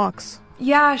on walks.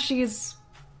 Yeah, she's...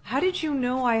 How did you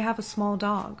know I have a small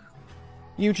dog?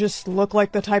 You just look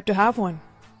like the type to have one.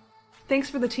 Thanks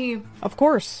for the tea. Of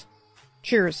course.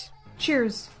 Cheers.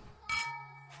 Cheers.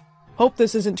 Hope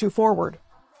this isn't too forward.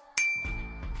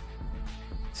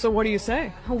 So what do you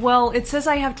say? Well, it says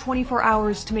I have 24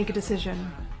 hours to make a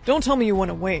decision. Don't tell me you want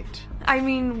to wait. I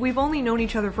mean, we've only known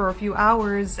each other for a few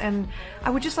hours, and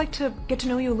I would just like to get to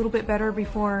know you a little bit better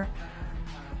before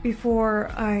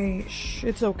I... Shh,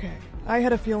 it's okay. I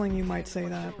had a feeling you might say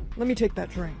that. Let me take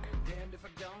that drink.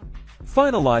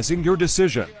 Finalizing your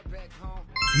decision.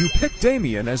 You pick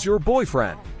Damien as your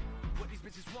boyfriend.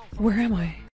 Where am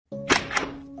I?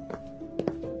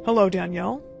 Hello,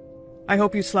 Danielle. I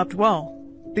hope you slept well.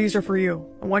 These are for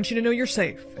you. I want you to know you're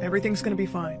safe. Everything's gonna be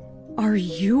fine. Are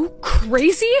you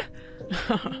crazy?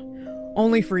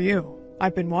 Only for you.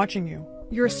 I've been watching you.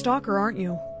 You're a stalker, aren't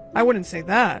you? I wouldn't say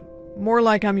that. More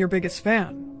like I'm your biggest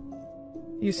fan.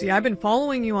 You see, I've been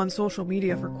following you on social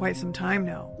media for quite some time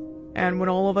now. And when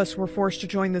all of us were forced to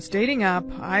join this dating app,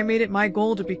 I made it my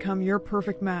goal to become your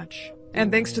perfect match.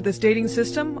 And thanks to this dating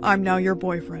system, I'm now your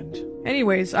boyfriend.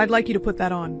 Anyways, I'd like you to put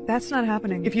that on. That's not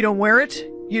happening. If you don't wear it,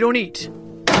 you don't eat.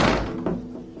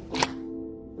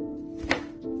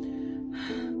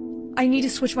 I need to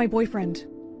switch my boyfriend.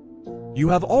 You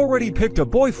have already picked a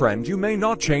boyfriend, you may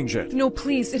not change it. No,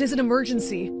 please, it is an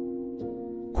emergency.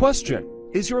 Question: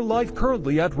 is your life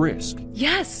currently at risk?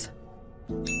 Yes!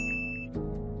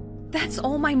 That's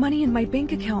all my money in my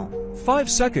bank account. 5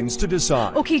 seconds to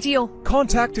decide. Okay, deal.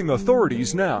 Contacting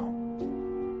authorities now.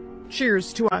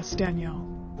 Cheers to us, Danielle.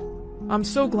 I'm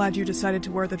so glad you decided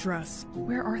to wear the dress.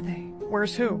 Where are they?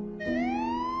 Where's who?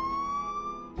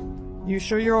 You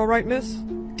sure you're alright, miss?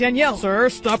 Danielle! Sir,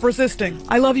 stop resisting.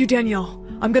 I love you, Danielle.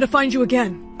 I'm gonna find you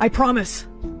again. I promise.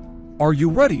 Are you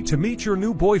ready to meet your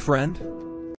new boyfriend?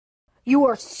 You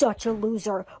are such a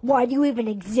loser. Why do you even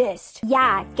exist?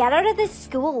 Yeah, get out of this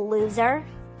school, loser.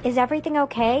 Is everything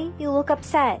okay? You look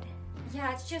upset.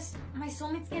 Yeah, it's just my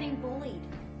soulmate's getting bullied.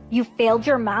 You failed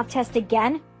your math test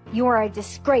again? You are a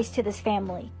disgrace to this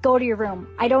family. Go to your room.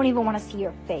 I don't even want to see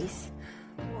your face.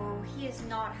 Whoa, he is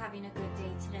not having a good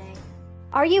day today.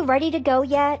 Are you ready to go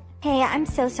yet? Hey, I'm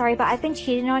so sorry, but I've been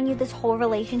cheating on you this whole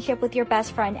relationship with your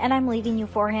best friend, and I'm leaving you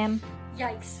for him.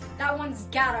 Yikes, that one's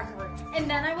gotta hurt. And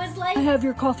then I was like, I have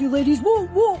your coffee, ladies. Whoa,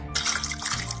 whoa.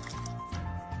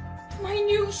 My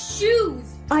new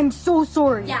shoes! I'm so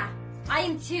sorry. Yeah, I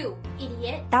am too,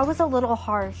 idiot. That was a little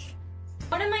harsh.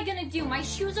 What am I gonna do? My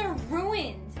shoes are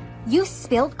ruined. You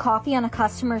spilled coffee on a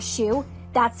customer's shoe?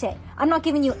 That's it. I'm not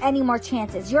giving you any more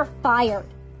chances. You're fired.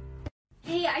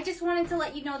 Hey, I just wanted to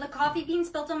let you know the coffee bean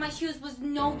spilt on my shoes was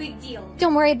no big deal.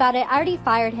 Don't worry about it. I already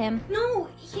fired him. No,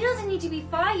 he doesn't need to be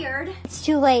fired. It's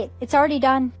too late. It's already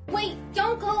done. Wait,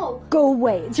 don't go. Go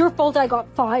away. It's your fault I got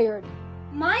fired.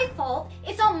 My fault?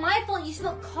 It's not my fault you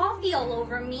spilled coffee all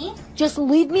over me. Just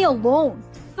leave me alone.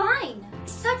 Fine.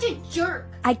 Such a jerk.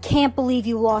 I can't believe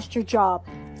you lost your job.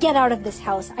 Get out of this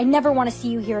house. I never want to see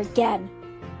you here again.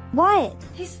 What?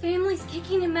 His family's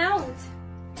kicking him out.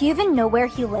 Do you even know where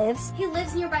he lives? He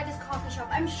lives nearby this coffee shop.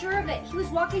 I'm sure of it. He was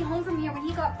walking home from here when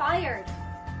he got fired.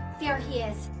 There he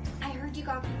is. I heard you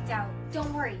got kicked out.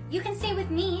 Don't worry. You can stay with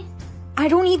me. I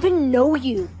don't even know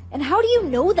you. And how do you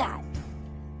know that?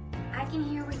 I can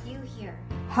hear what you hear.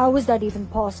 How is that even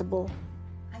possible?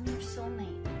 I'm your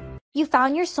soulmate. You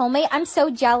found your soulmate? I'm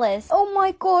so jealous. Oh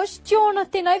my gosh,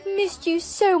 Jonathan, I've missed you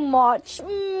so much.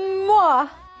 Mwah.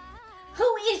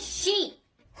 Who is she?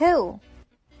 Who?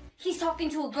 He's talking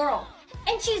to a girl.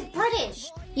 And she's British.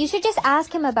 You should just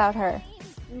ask him about her.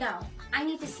 No, I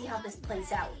need to see how this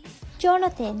plays out.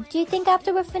 Jonathan, do you think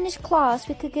after we're finished class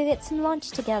we could go get some lunch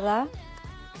together?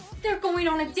 They're going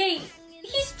on a date.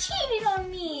 He's cheating on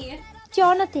me.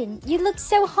 Jonathan, you look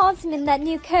so handsome in that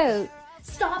new coat.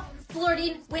 Stop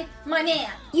flirting with my man.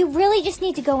 You really just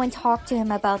need to go and talk to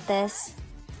him about this.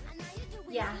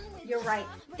 Yeah, you're right.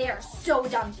 They are so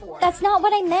done for. That's not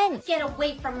what I meant. Get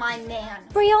away from my man.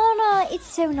 Brianna, it's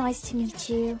so nice to meet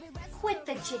you. Quit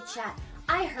the chit-chat.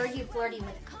 I heard you flirting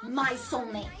with my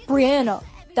soulmate. Brianna,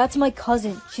 that's my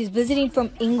cousin. She's visiting from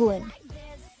England.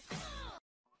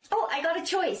 Oh, I got a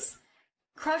choice.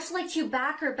 Crush likes you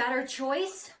back or better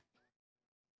choice?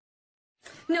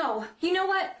 No, you know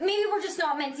what? Maybe we're just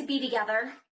not meant to be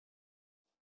together.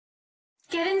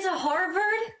 Get into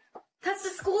Harvard? That's the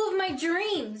school of my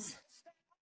dreams.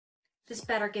 This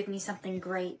better give me something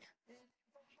great.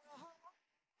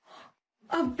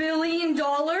 $1 billion?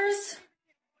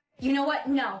 You know what?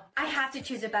 No, I have to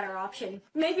choose a better option.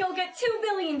 Maybe I'll get $2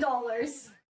 billion.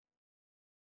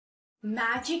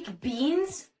 Magic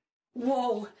beans?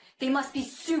 Whoa, they must be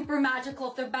super magical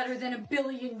if they're better than $1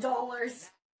 billion.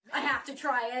 I have to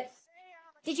try it.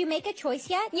 Did you make a choice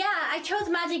yet? Yeah, I chose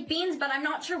magic beans, but I'm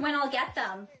not sure when I'll get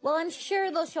them. Well, I'm sure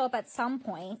they'll show up at some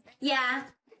point. Yeah.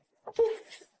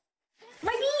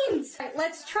 My beans! All right,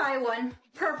 let's try one.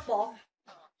 Purple.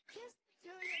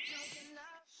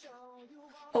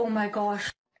 Oh my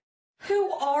gosh. Who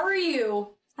are you?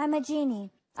 I'm a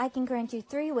genie. I can grant you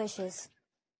 3 wishes.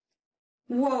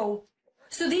 Whoa.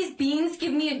 So these beans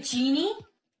give me a genie?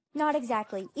 Not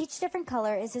exactly. Each different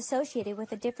color is associated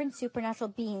with a different supernatural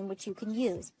being which you can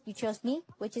use. You chose me,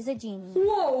 which is a genie.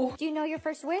 Whoa! Do you know your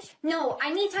first wish? No,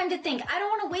 I need time to think. I don't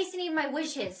want to waste any of my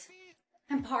wishes.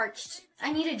 I'm parched.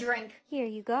 I need a drink. Here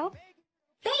you go.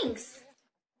 Thanks!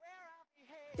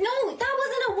 No, that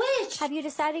wasn't a wish! Have you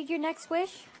decided your next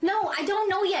wish? No, I don't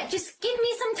know yet. Just give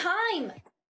me some time.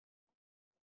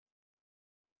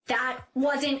 That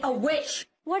wasn't a wish.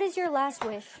 What is your last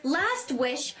wish? Last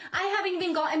wish? I haven't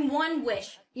even gotten 1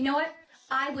 wish. You know what?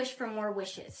 I wish for more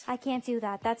wishes. I can't do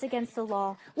that. That's against the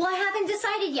law. Well, I haven't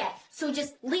decided yet, so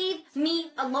just leave me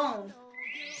alone.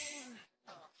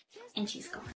 And she's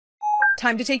gone.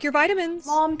 Time to take your vitamins.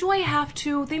 Mom, do I have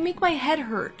to? They make my head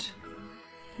hurt.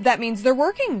 That means they're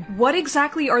working. What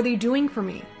exactly are they doing for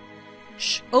me?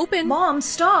 Shh, open. Mom,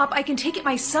 stop. I can take it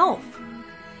myself.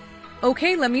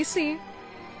 Okay, let me see.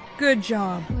 Good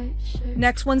job.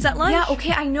 Next one's at lunch? Yeah,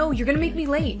 okay, I know. You're gonna make me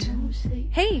late.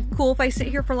 Hey, cool if I sit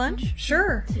here for lunch?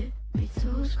 Sure.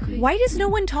 Why does no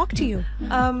one talk to you?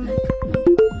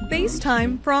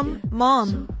 FaceTime from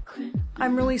Mom.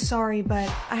 I'm really sorry,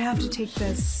 but I have to take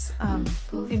this,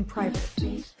 in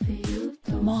private.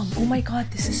 Mom, oh my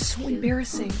god, this is so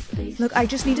embarrassing. Look, I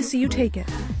just need to see you take it.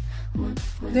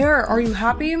 There, are you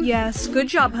happy? Yes, good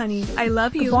job, honey. I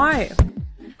love you. Goodbye.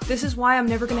 This is why I'm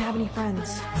never gonna have any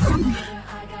friends.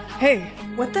 Hey.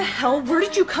 What the hell? Where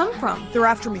did you come from? They're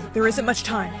after me. There isn't much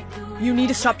time. You need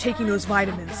to stop taking those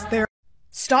vitamins.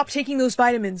 Stop taking those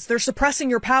vitamins. They're suppressing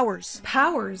your powers.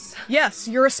 Powers? Yes,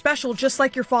 you're a special just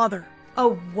like your father.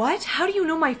 Oh, what? How do you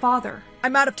know my father?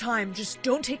 I'm out of time. Just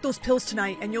don't take those pills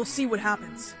tonight and you'll see what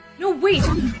happens. No, wait!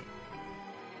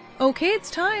 Okay, it's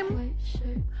time.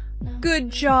 Good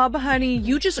job, honey.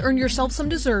 You just earned yourself some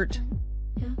dessert.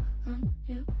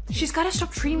 She's gotta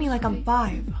stop treating me like I'm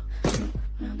 5.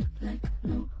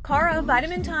 Kara,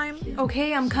 vitamin time.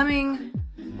 Okay, I'm coming.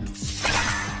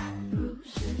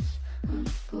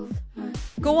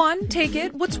 Go on, take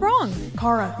it. What's wrong?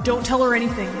 Kara, don't tell her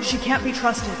anything. She can't be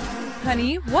trusted.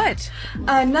 Honey, what?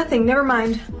 Nothing. Never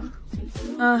mind.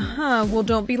 Uh-huh. Well,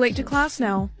 don't be late to class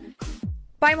now.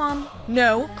 Bye, Mom.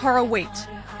 No, Kara, wait.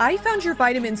 I found your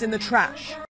vitamins in the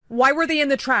trash. Why were they in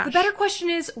the trash? The better question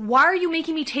is, why are you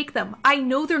making me take them? I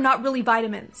know they're not really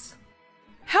vitamins.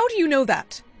 How do you know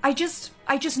that? I just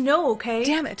know, okay?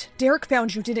 Damn it. Derek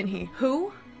found you, didn't he?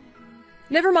 Who?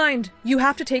 Never mind. You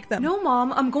have to take them. No,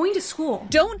 Mom. I'm going to school.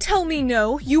 Don't tell me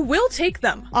no. You will take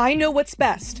them. I know what's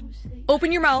best.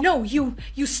 Open your mouth. No, you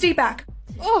stay back.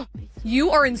 Oh,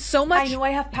 you are in so much... I know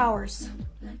I have powers.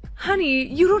 Honey,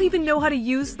 you don't even know how to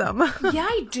use them. Yeah,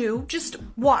 I do. Just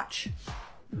watch.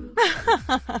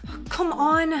 Come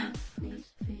on.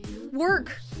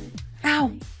 Work.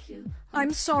 Ow.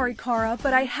 I'm sorry, Kara,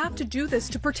 but I have to do this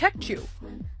to protect you.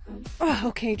 Oh,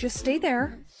 okay, just stay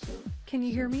there. Can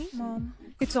you hear me, Mom?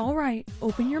 It's all right.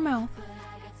 Open your mouth.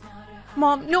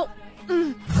 Mom, no.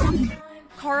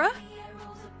 Kara?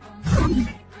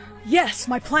 Yes,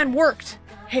 my plan worked.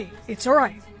 Hey, it's all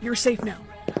right. You're safe now.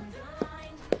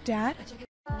 Dad?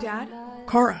 Dad?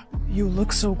 Kara, you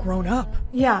look so grown up.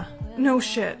 Yeah, no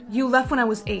shit. You left when I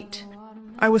was 8.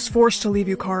 I was forced to leave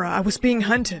you, Kara. I was being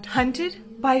hunted. Hunted?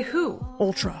 By who?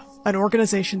 Ultra, an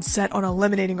organization set on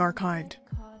eliminating our kind.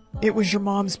 It was your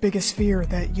mom's biggest fear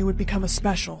that you would become a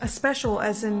special. A special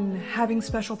as in having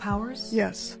special powers?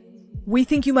 Yes. We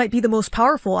think you might be the most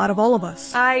powerful out of all of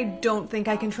us. I don't think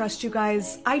I can trust you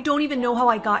guys. I don't even know how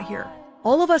I got here.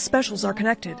 All of us specials are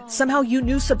connected. Somehow you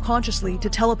knew subconsciously to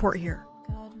teleport here.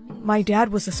 My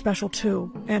dad was a special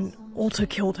too, and Ulta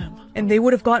killed him. And they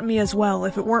would have gotten me as well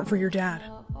if it weren't for your dad.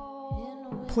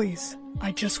 Please,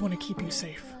 I just want to keep you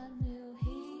safe.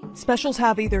 Specials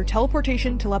have either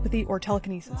teleportation, telepathy, or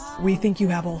telekinesis. We think you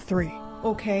have all three.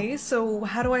 Okay, so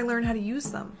how do I learn how to use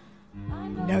them?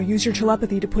 Now use your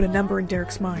telepathy to put a number in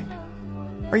Derek's mind.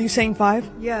 Are you saying 5?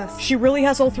 Yes. She really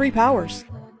has all 3 powers.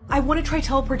 I want to try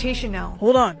teleportation now.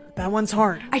 Hold on, that one's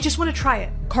hard. I just want to try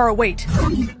it. Kara, wait.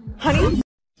 Honey?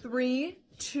 3,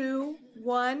 2,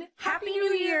 1. Happy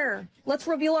New Year! Let's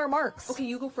reveal our marks. Okay,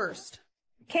 you go first.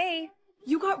 Okay.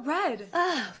 You got red.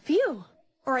 Phew.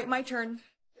 Alright, my turn.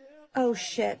 Oh,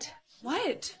 shit.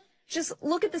 What? Just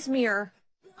look at this mirror.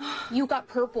 You got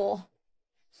purple.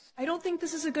 I don't think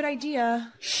this is a good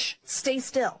idea. Shh, stay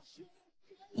still.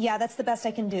 Yeah, that's the best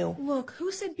I can do. Look,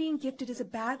 who said being gifted is a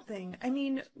bad thing? I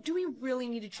mean, do we really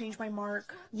need to change my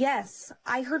mark? Yes,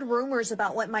 I heard rumors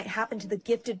about what might happen to the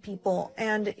gifted people,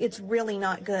 and it's really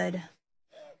not good.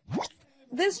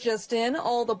 This just in,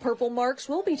 all the purple marks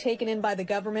will be taken in by the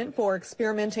government for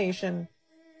experimentation,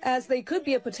 as they could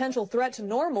be a potential threat to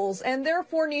normals and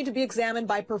therefore need to be examined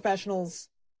by professionals.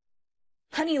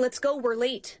 Honey, let's go, we're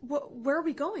late. Where are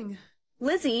we going?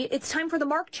 Lizzie, it's time for the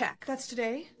mark check. That's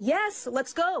today? Yes,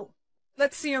 let's go.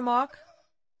 Let's see your mark.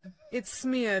 It's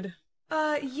smeared.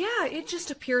 Yeah, it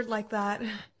just appeared like that.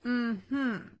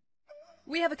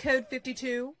 We have a code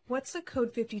 52. What's a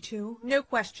code 52? No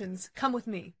questions. Come with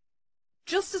me.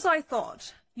 Just as I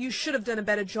thought. You should have done a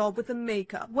better job with the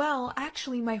makeup. Well,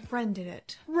 actually, my friend did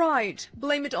it. Right.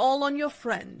 Blame it all on your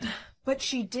friend. But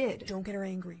she did. Don't get her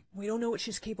angry. We don't know what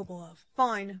she's capable of.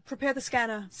 Fine. Prepare the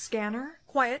scanner. Scanner?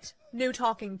 Quiet. No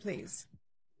talking, please.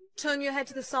 Turn your head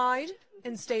to the side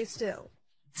and stay still.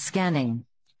 Scanning.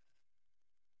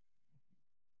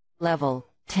 Level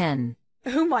 10.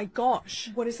 Oh my gosh.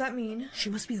 What does that mean?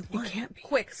 She must be the one. It can't be.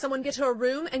 Quick, someone get her a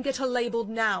room and get her labeled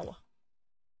now.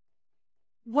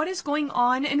 What is going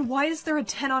on, and why is there a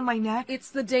 10 on my neck? It's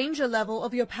the danger level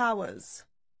of your powers.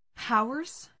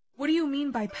 Powers? What do you mean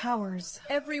by powers?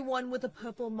 Everyone with a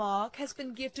purple mark has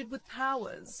been gifted with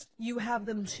powers. You have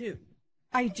them too.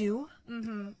 I do?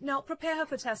 Now prepare her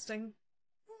for testing.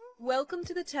 Welcome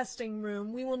to the testing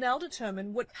room. We will now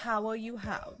determine what power you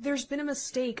have. There's been a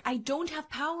mistake. I don't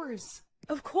have powers.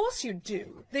 Of course you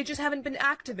do. They just haven't been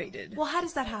activated. Well, how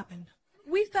does that happen?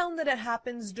 We found that it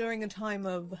happens during a time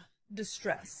of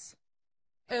distress.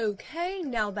 Okay,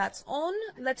 now that's on.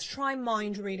 Let's try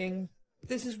mind reading.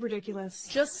 This is ridiculous.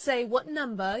 Just say what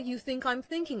number you think I'm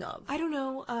thinking of. I don't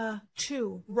know,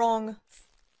 2. Wrong.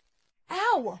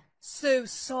 Ow! So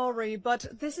sorry, but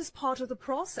this is part of the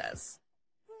process.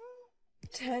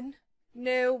 10?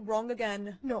 No, wrong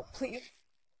again. No, please.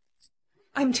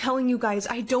 I'm telling you guys,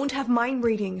 I don't have mind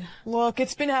reading. Look,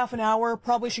 it's been half an hour.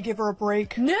 Probably should give her a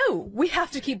break. No, we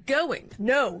have to keep going.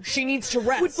 No, she needs to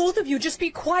rest. Would both of you just be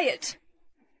quiet?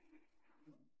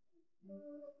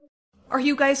 Are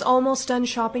you guys almost done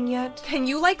shopping yet? Can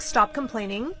you, stop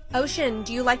complaining? Ocean,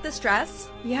 do you like this dress?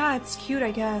 Yeah, it's cute,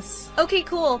 I guess. Okay,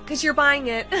 cool, because you're buying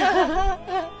it.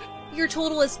 Your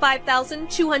total is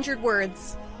 5,200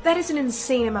 words. That is an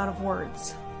insane amount of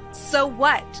words. So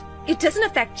what? It doesn't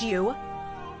affect you.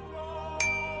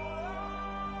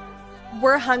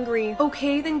 We're hungry.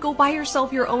 Okay, then go buy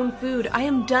yourself your own food. I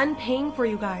am done paying for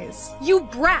you guys. You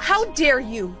brat! How dare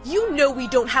you? You know we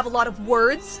don't have a lot of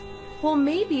words. Well,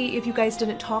 maybe if you guys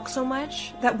didn't talk so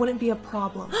much, that wouldn't be a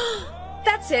problem.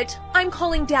 That's it. I'm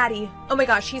calling Daddy. Oh my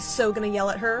gosh, he's so gonna yell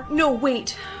at her. No,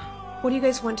 wait. What do you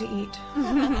guys want to eat?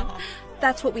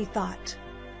 That's what we thought.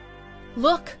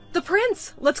 Look, the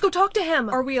prince! Let's go talk to him.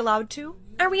 Are we allowed to?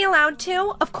 Are we allowed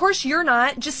to? Of course you're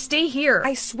not. Just stay here.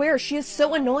 I swear, she is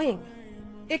so annoying.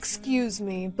 Excuse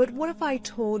me, but what if I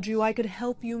told you I could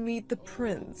help you meet the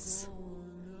prince?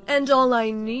 And all I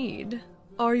need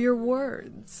are your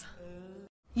words.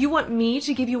 You want me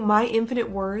to give you my infinite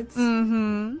words?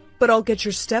 But I'll get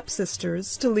your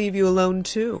stepsisters to leave you alone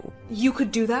too. You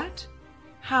could do that?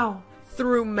 How?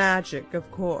 Through magic,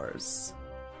 of course.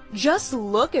 Just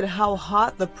look at how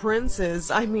hot the prince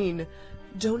is. I mean,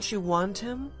 don't you want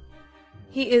him?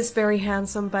 He is very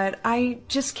handsome, but I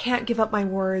just can't give up my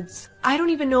words. I don't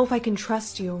even know if I can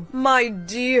trust you. My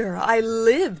dear, I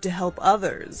live to help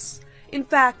others. In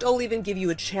fact, I'll even give you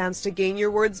a chance to gain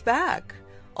your words back.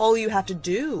 All you have to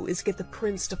do is get the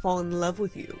prince to fall in love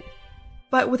with you.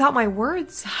 But without my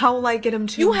words, how will I get him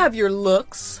to— You have your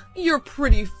looks, your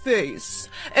pretty face,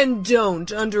 and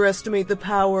don't underestimate the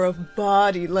power of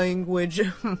body language.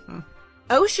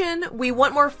 Ocean, we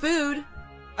want more food.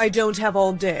 I don't have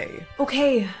all day.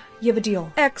 Okay, you have a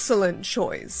deal. Excellent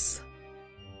choice.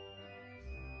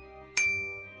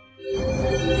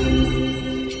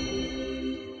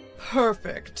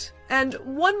 Perfect. And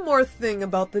one more thing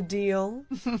about the deal.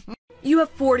 You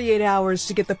have 48 hours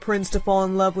to get the prince to fall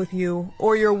in love with you,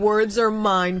 or your words are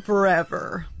mine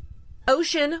forever.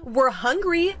 Ocean, we're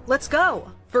hungry. Let's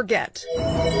go. Forget.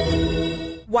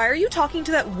 Why are you talking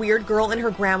to that weird girl and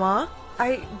her grandma?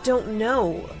 I don't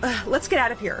know. Let's get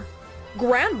out of here.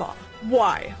 Grandma?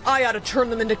 Why? I ought to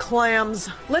turn them into clams.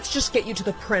 Let's just get you to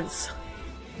the prince.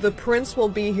 The prince will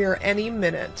be here any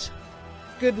minute.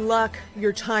 Good luck.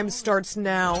 Your time starts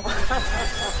now.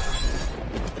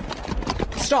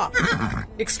 Stop.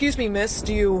 Excuse me, miss.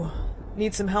 Do you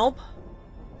need some help?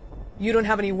 You don't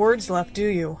have any words left, do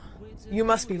you? You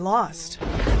must be lost.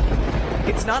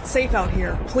 It's not safe out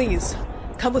here. Please,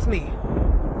 come with me.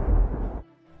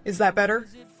 Is that better?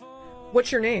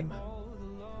 What's your name?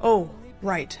 Oh,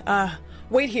 right.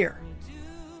 Wait here.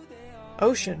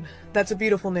 Ocean. That's a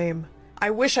beautiful name. I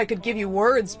wish I could give you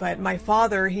words, but my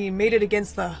father, he made it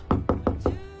against the...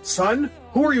 Son,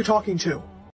 who are you talking to?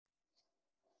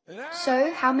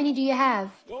 So, how many do you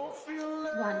have? 1.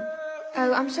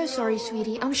 Oh, I'm so sorry,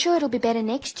 sweetie. I'm sure it'll be better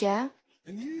next year.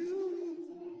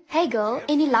 Hey girl,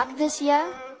 any luck this year?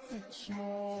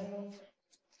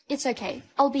 It's okay.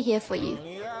 I'll be here for you.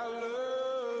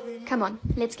 Come on,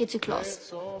 let's get to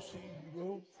class. Oh,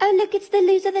 look, it's the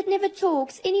loser that never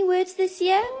talks. Any words this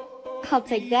year? I'll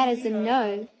take that as a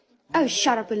no. Oh,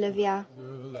 shut up, Olivia.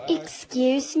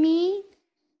 Excuse me?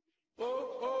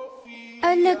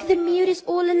 Oh, look, the mute is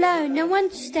all alone. No one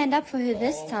to stand up for her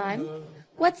this time.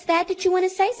 What's that? Did you want to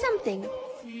say something?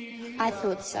 I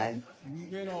thought so.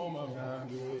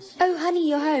 Oh, honey,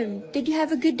 you're home. Did you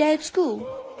have a good day at school?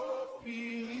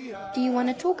 Do you want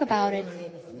to talk about it?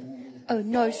 Oh,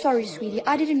 no, sorry, sweetie.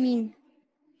 I didn't mean...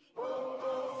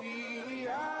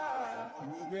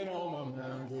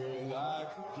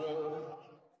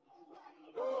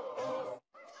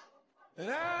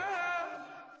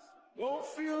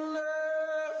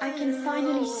 I can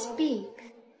finally speak.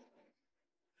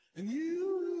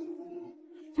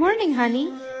 Morning,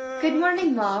 honey. Good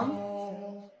morning,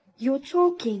 Mom. You're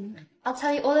talking. I'll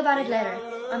tell you all about it later.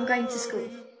 I'm going to school.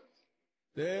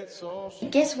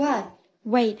 Guess what?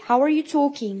 Wait, how are you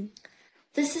talking?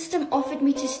 The system offered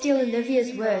me to steal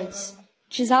Olivia's words.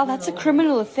 Giselle, that's a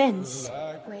criminal offense.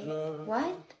 Wait,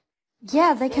 what?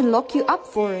 Yeah, they can lock you up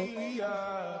for it.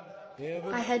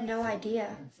 I had no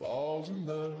idea.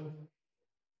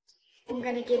 I'm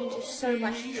gonna get into so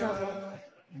much trouble.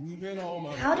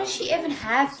 How does she even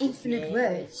have infinite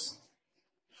words?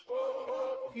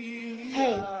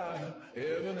 Hey,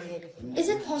 is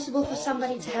it possible for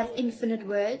somebody to have infinite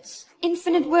words?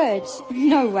 Infinite words?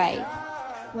 No way.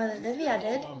 Well, Olivia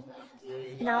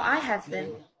did. Now I have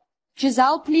them.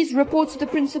 Giselle, please report to the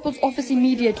principal's office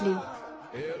immediately.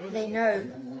 They know.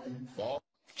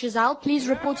 Giselle, please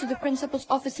report to the principal's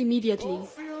office immediately.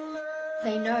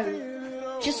 They know.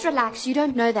 Just relax, you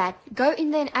don't know that. Go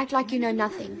in there and act like you know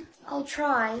nothing. I'll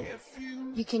try.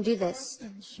 You can do this.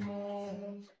 Did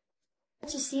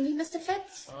you see me, Mr.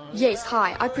 Fitz? Yes,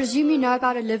 hi. I presume you know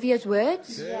about Olivia's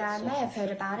words? Yeah, I may have heard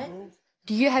about it.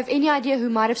 Do you have any idea who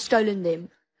might have stolen them?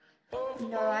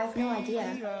 No, I have no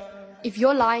idea. If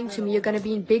you're lying to me, you're going to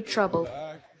be in big trouble.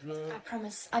 I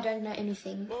promise, I don't know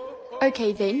anything.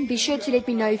 Okay then, be sure to let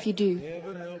me know if you do.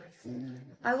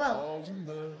 I will.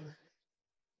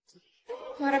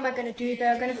 What am I going to do?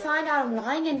 They're going to find out I'm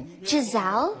lying and...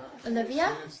 Giselle?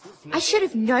 Olivia? I should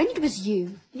have known it was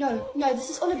you. No, this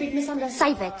is all a big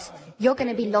misunderstanding. Save it. You're going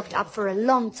to be locked up for a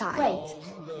long time. Wait.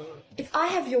 If I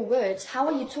have your words, how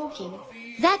are you talking?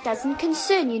 That doesn't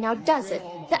concern you now, does it?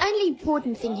 The only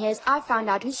important thing here is I found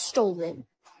out who stole them.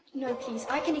 No, please,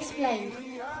 I can explain.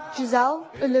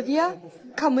 Giselle, Olivia,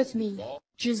 come with me.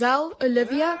 Giselle,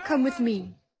 Olivia, come with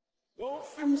me.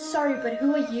 I'm sorry, but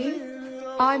who are you?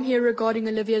 I'm here regarding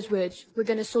Olivia's words. We're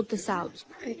going to sort this out.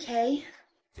 Okay.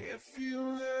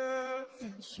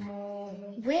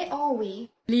 Where are we?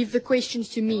 Leave the questions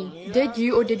to me. Did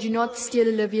you or did you not steal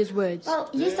Olivia's words? Well,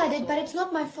 yes I did, but it's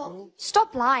not my fault.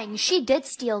 Stop lying. She did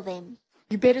steal them.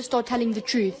 You better start telling the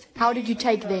truth. How did you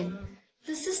take them?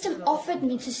 The system offered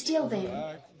me to steal them.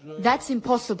 That's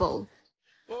impossible.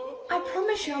 I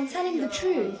promise you I'm telling the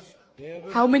truth.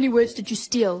 How many words did you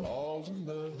steal?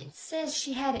 It says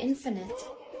she had infinite.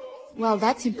 Well,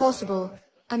 that's impossible.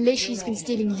 Unless she's been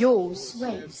stealing yours.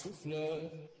 Wait.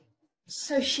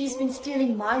 So she's been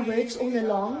stealing my words all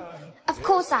along? Of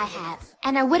course I have.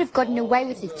 And I would have gotten away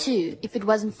with it too, if it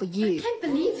wasn't for you. I can't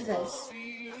believe this.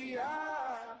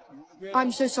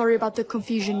 I'm so sorry about the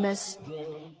confusion, miss.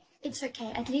 It's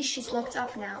okay. At least she's locked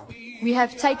up now. We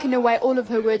have taken away all of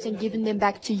her words and given them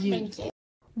back to you. Thank you.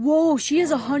 Whoa, she has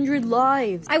 100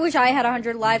 lives. I wish I had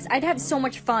 100 lives. I'd have so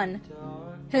much fun.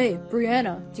 Hey,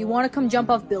 Brianna, do you want to come jump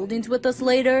off buildings with us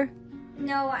later?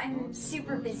 No, I'm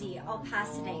super busy. I'll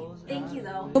pass today. Thank you,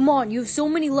 though. Come on, you have so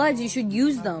many lives, you should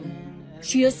use them.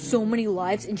 She has so many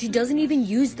lives and she doesn't even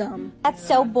use them. That's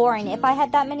so boring. If I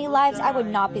had that many lives, I would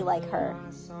not be like her.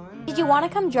 Did you want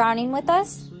to come drowning with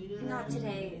us? Not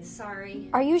today, sorry.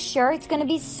 Are you sure? It's going to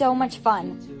be so much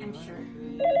fun. I'm sure.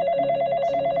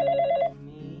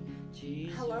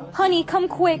 Hello? Honey, come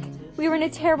quick. We were in a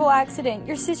terrible accident.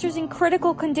 Your sister's in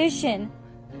critical condition.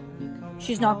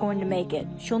 She's not going to make it.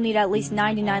 She'll need at least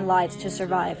 99 lives to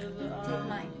survive. Take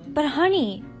mine. But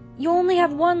honey, you only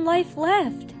have 1 life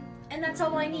left. And that's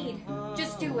all I need.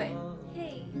 Just do it.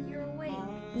 Hey, you're awake.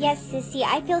 Yes, Sissy,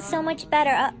 I feel so much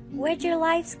better. Where'd your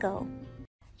lives go?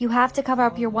 You have to cover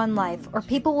up your 1 life, or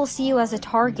people will see you as a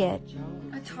target.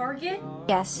 A target?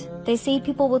 Yes, they see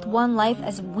people with 1 life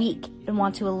as weak and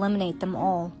want to eliminate them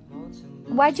all.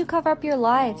 Why'd you cover up your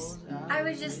lives? I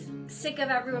was just sick of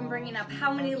everyone bringing up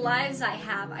how many lives I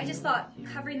have. I just thought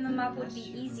covering them up would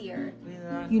be easier.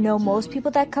 You know, most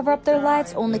people that cover up their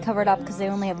lives only cover it up because they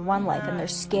only have 1 life and they're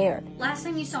scared. Last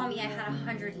time you saw me, I had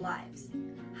 100 lives.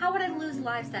 How would I lose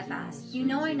lives that fast? You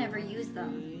know I never use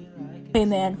them. Hey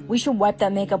man, we should wipe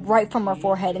that makeup right from her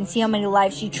forehead and see how many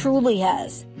lives she truly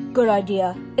has. Good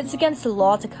idea. It's against the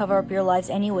law to cover up your lives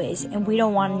anyways, and we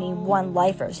don't want any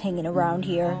 1-lifers hanging around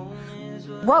here.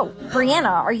 Whoa, Brianna,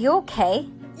 are you okay?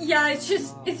 Yeah, it's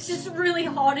just really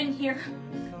hot in here.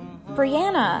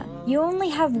 Brianna, you only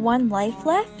have 1 life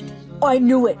left? I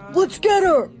knew it! Let's get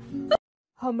her!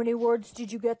 How many words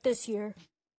did you get this year?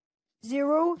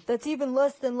 0? That's even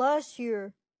less than last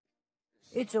year.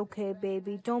 It's okay,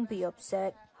 baby. Don't be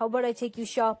upset. How about I take you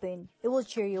shopping? It will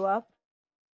cheer you up.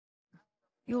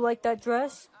 You like that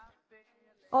dress?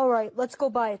 Alright, let's go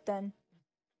buy it then.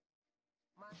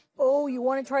 Oh, you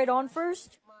want to try it on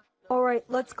first? Alright,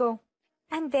 let's go.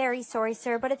 I'm very sorry,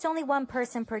 sir, but it's only 1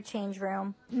 person per change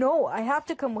room. No, I have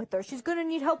to come with her. She's gonna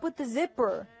need help with the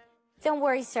zipper. Don't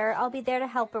worry, sir. I'll be there to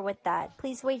help her with that.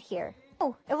 Please wait here.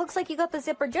 Oh, it looks like you got the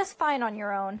zipper just fine on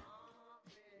your own.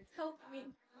 Help me.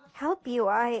 Help you?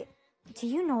 Do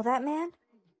you know that man?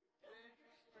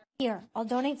 Here, I'll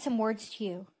donate some words to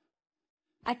you.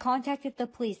 I contacted the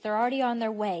police. They're already on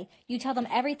their way. You tell them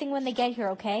everything when they get here,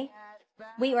 okay?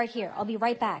 Wait right here. I'll be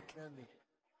right back.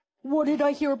 What did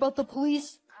I hear about the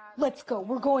police? Let's go.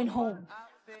 We're going home.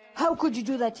 How could you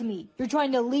do that to me? You're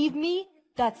trying to leave me?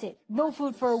 That's it. No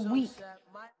food for a week.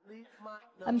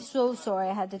 I'm so sorry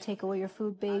I had to take away your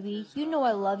food, baby. You know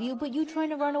I love you, but you trying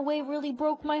to run away really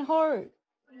broke my heart.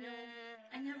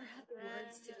 I never had the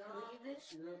words to believe it.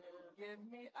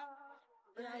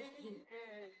 But I do.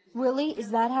 Really?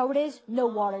 Is that how it is? No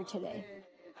water today.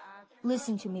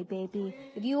 Listen to me, baby.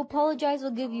 If you apologize,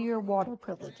 I'll give you your water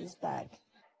privileges back.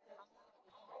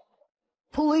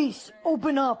 Police,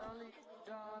 open up!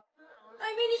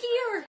 I'm in here!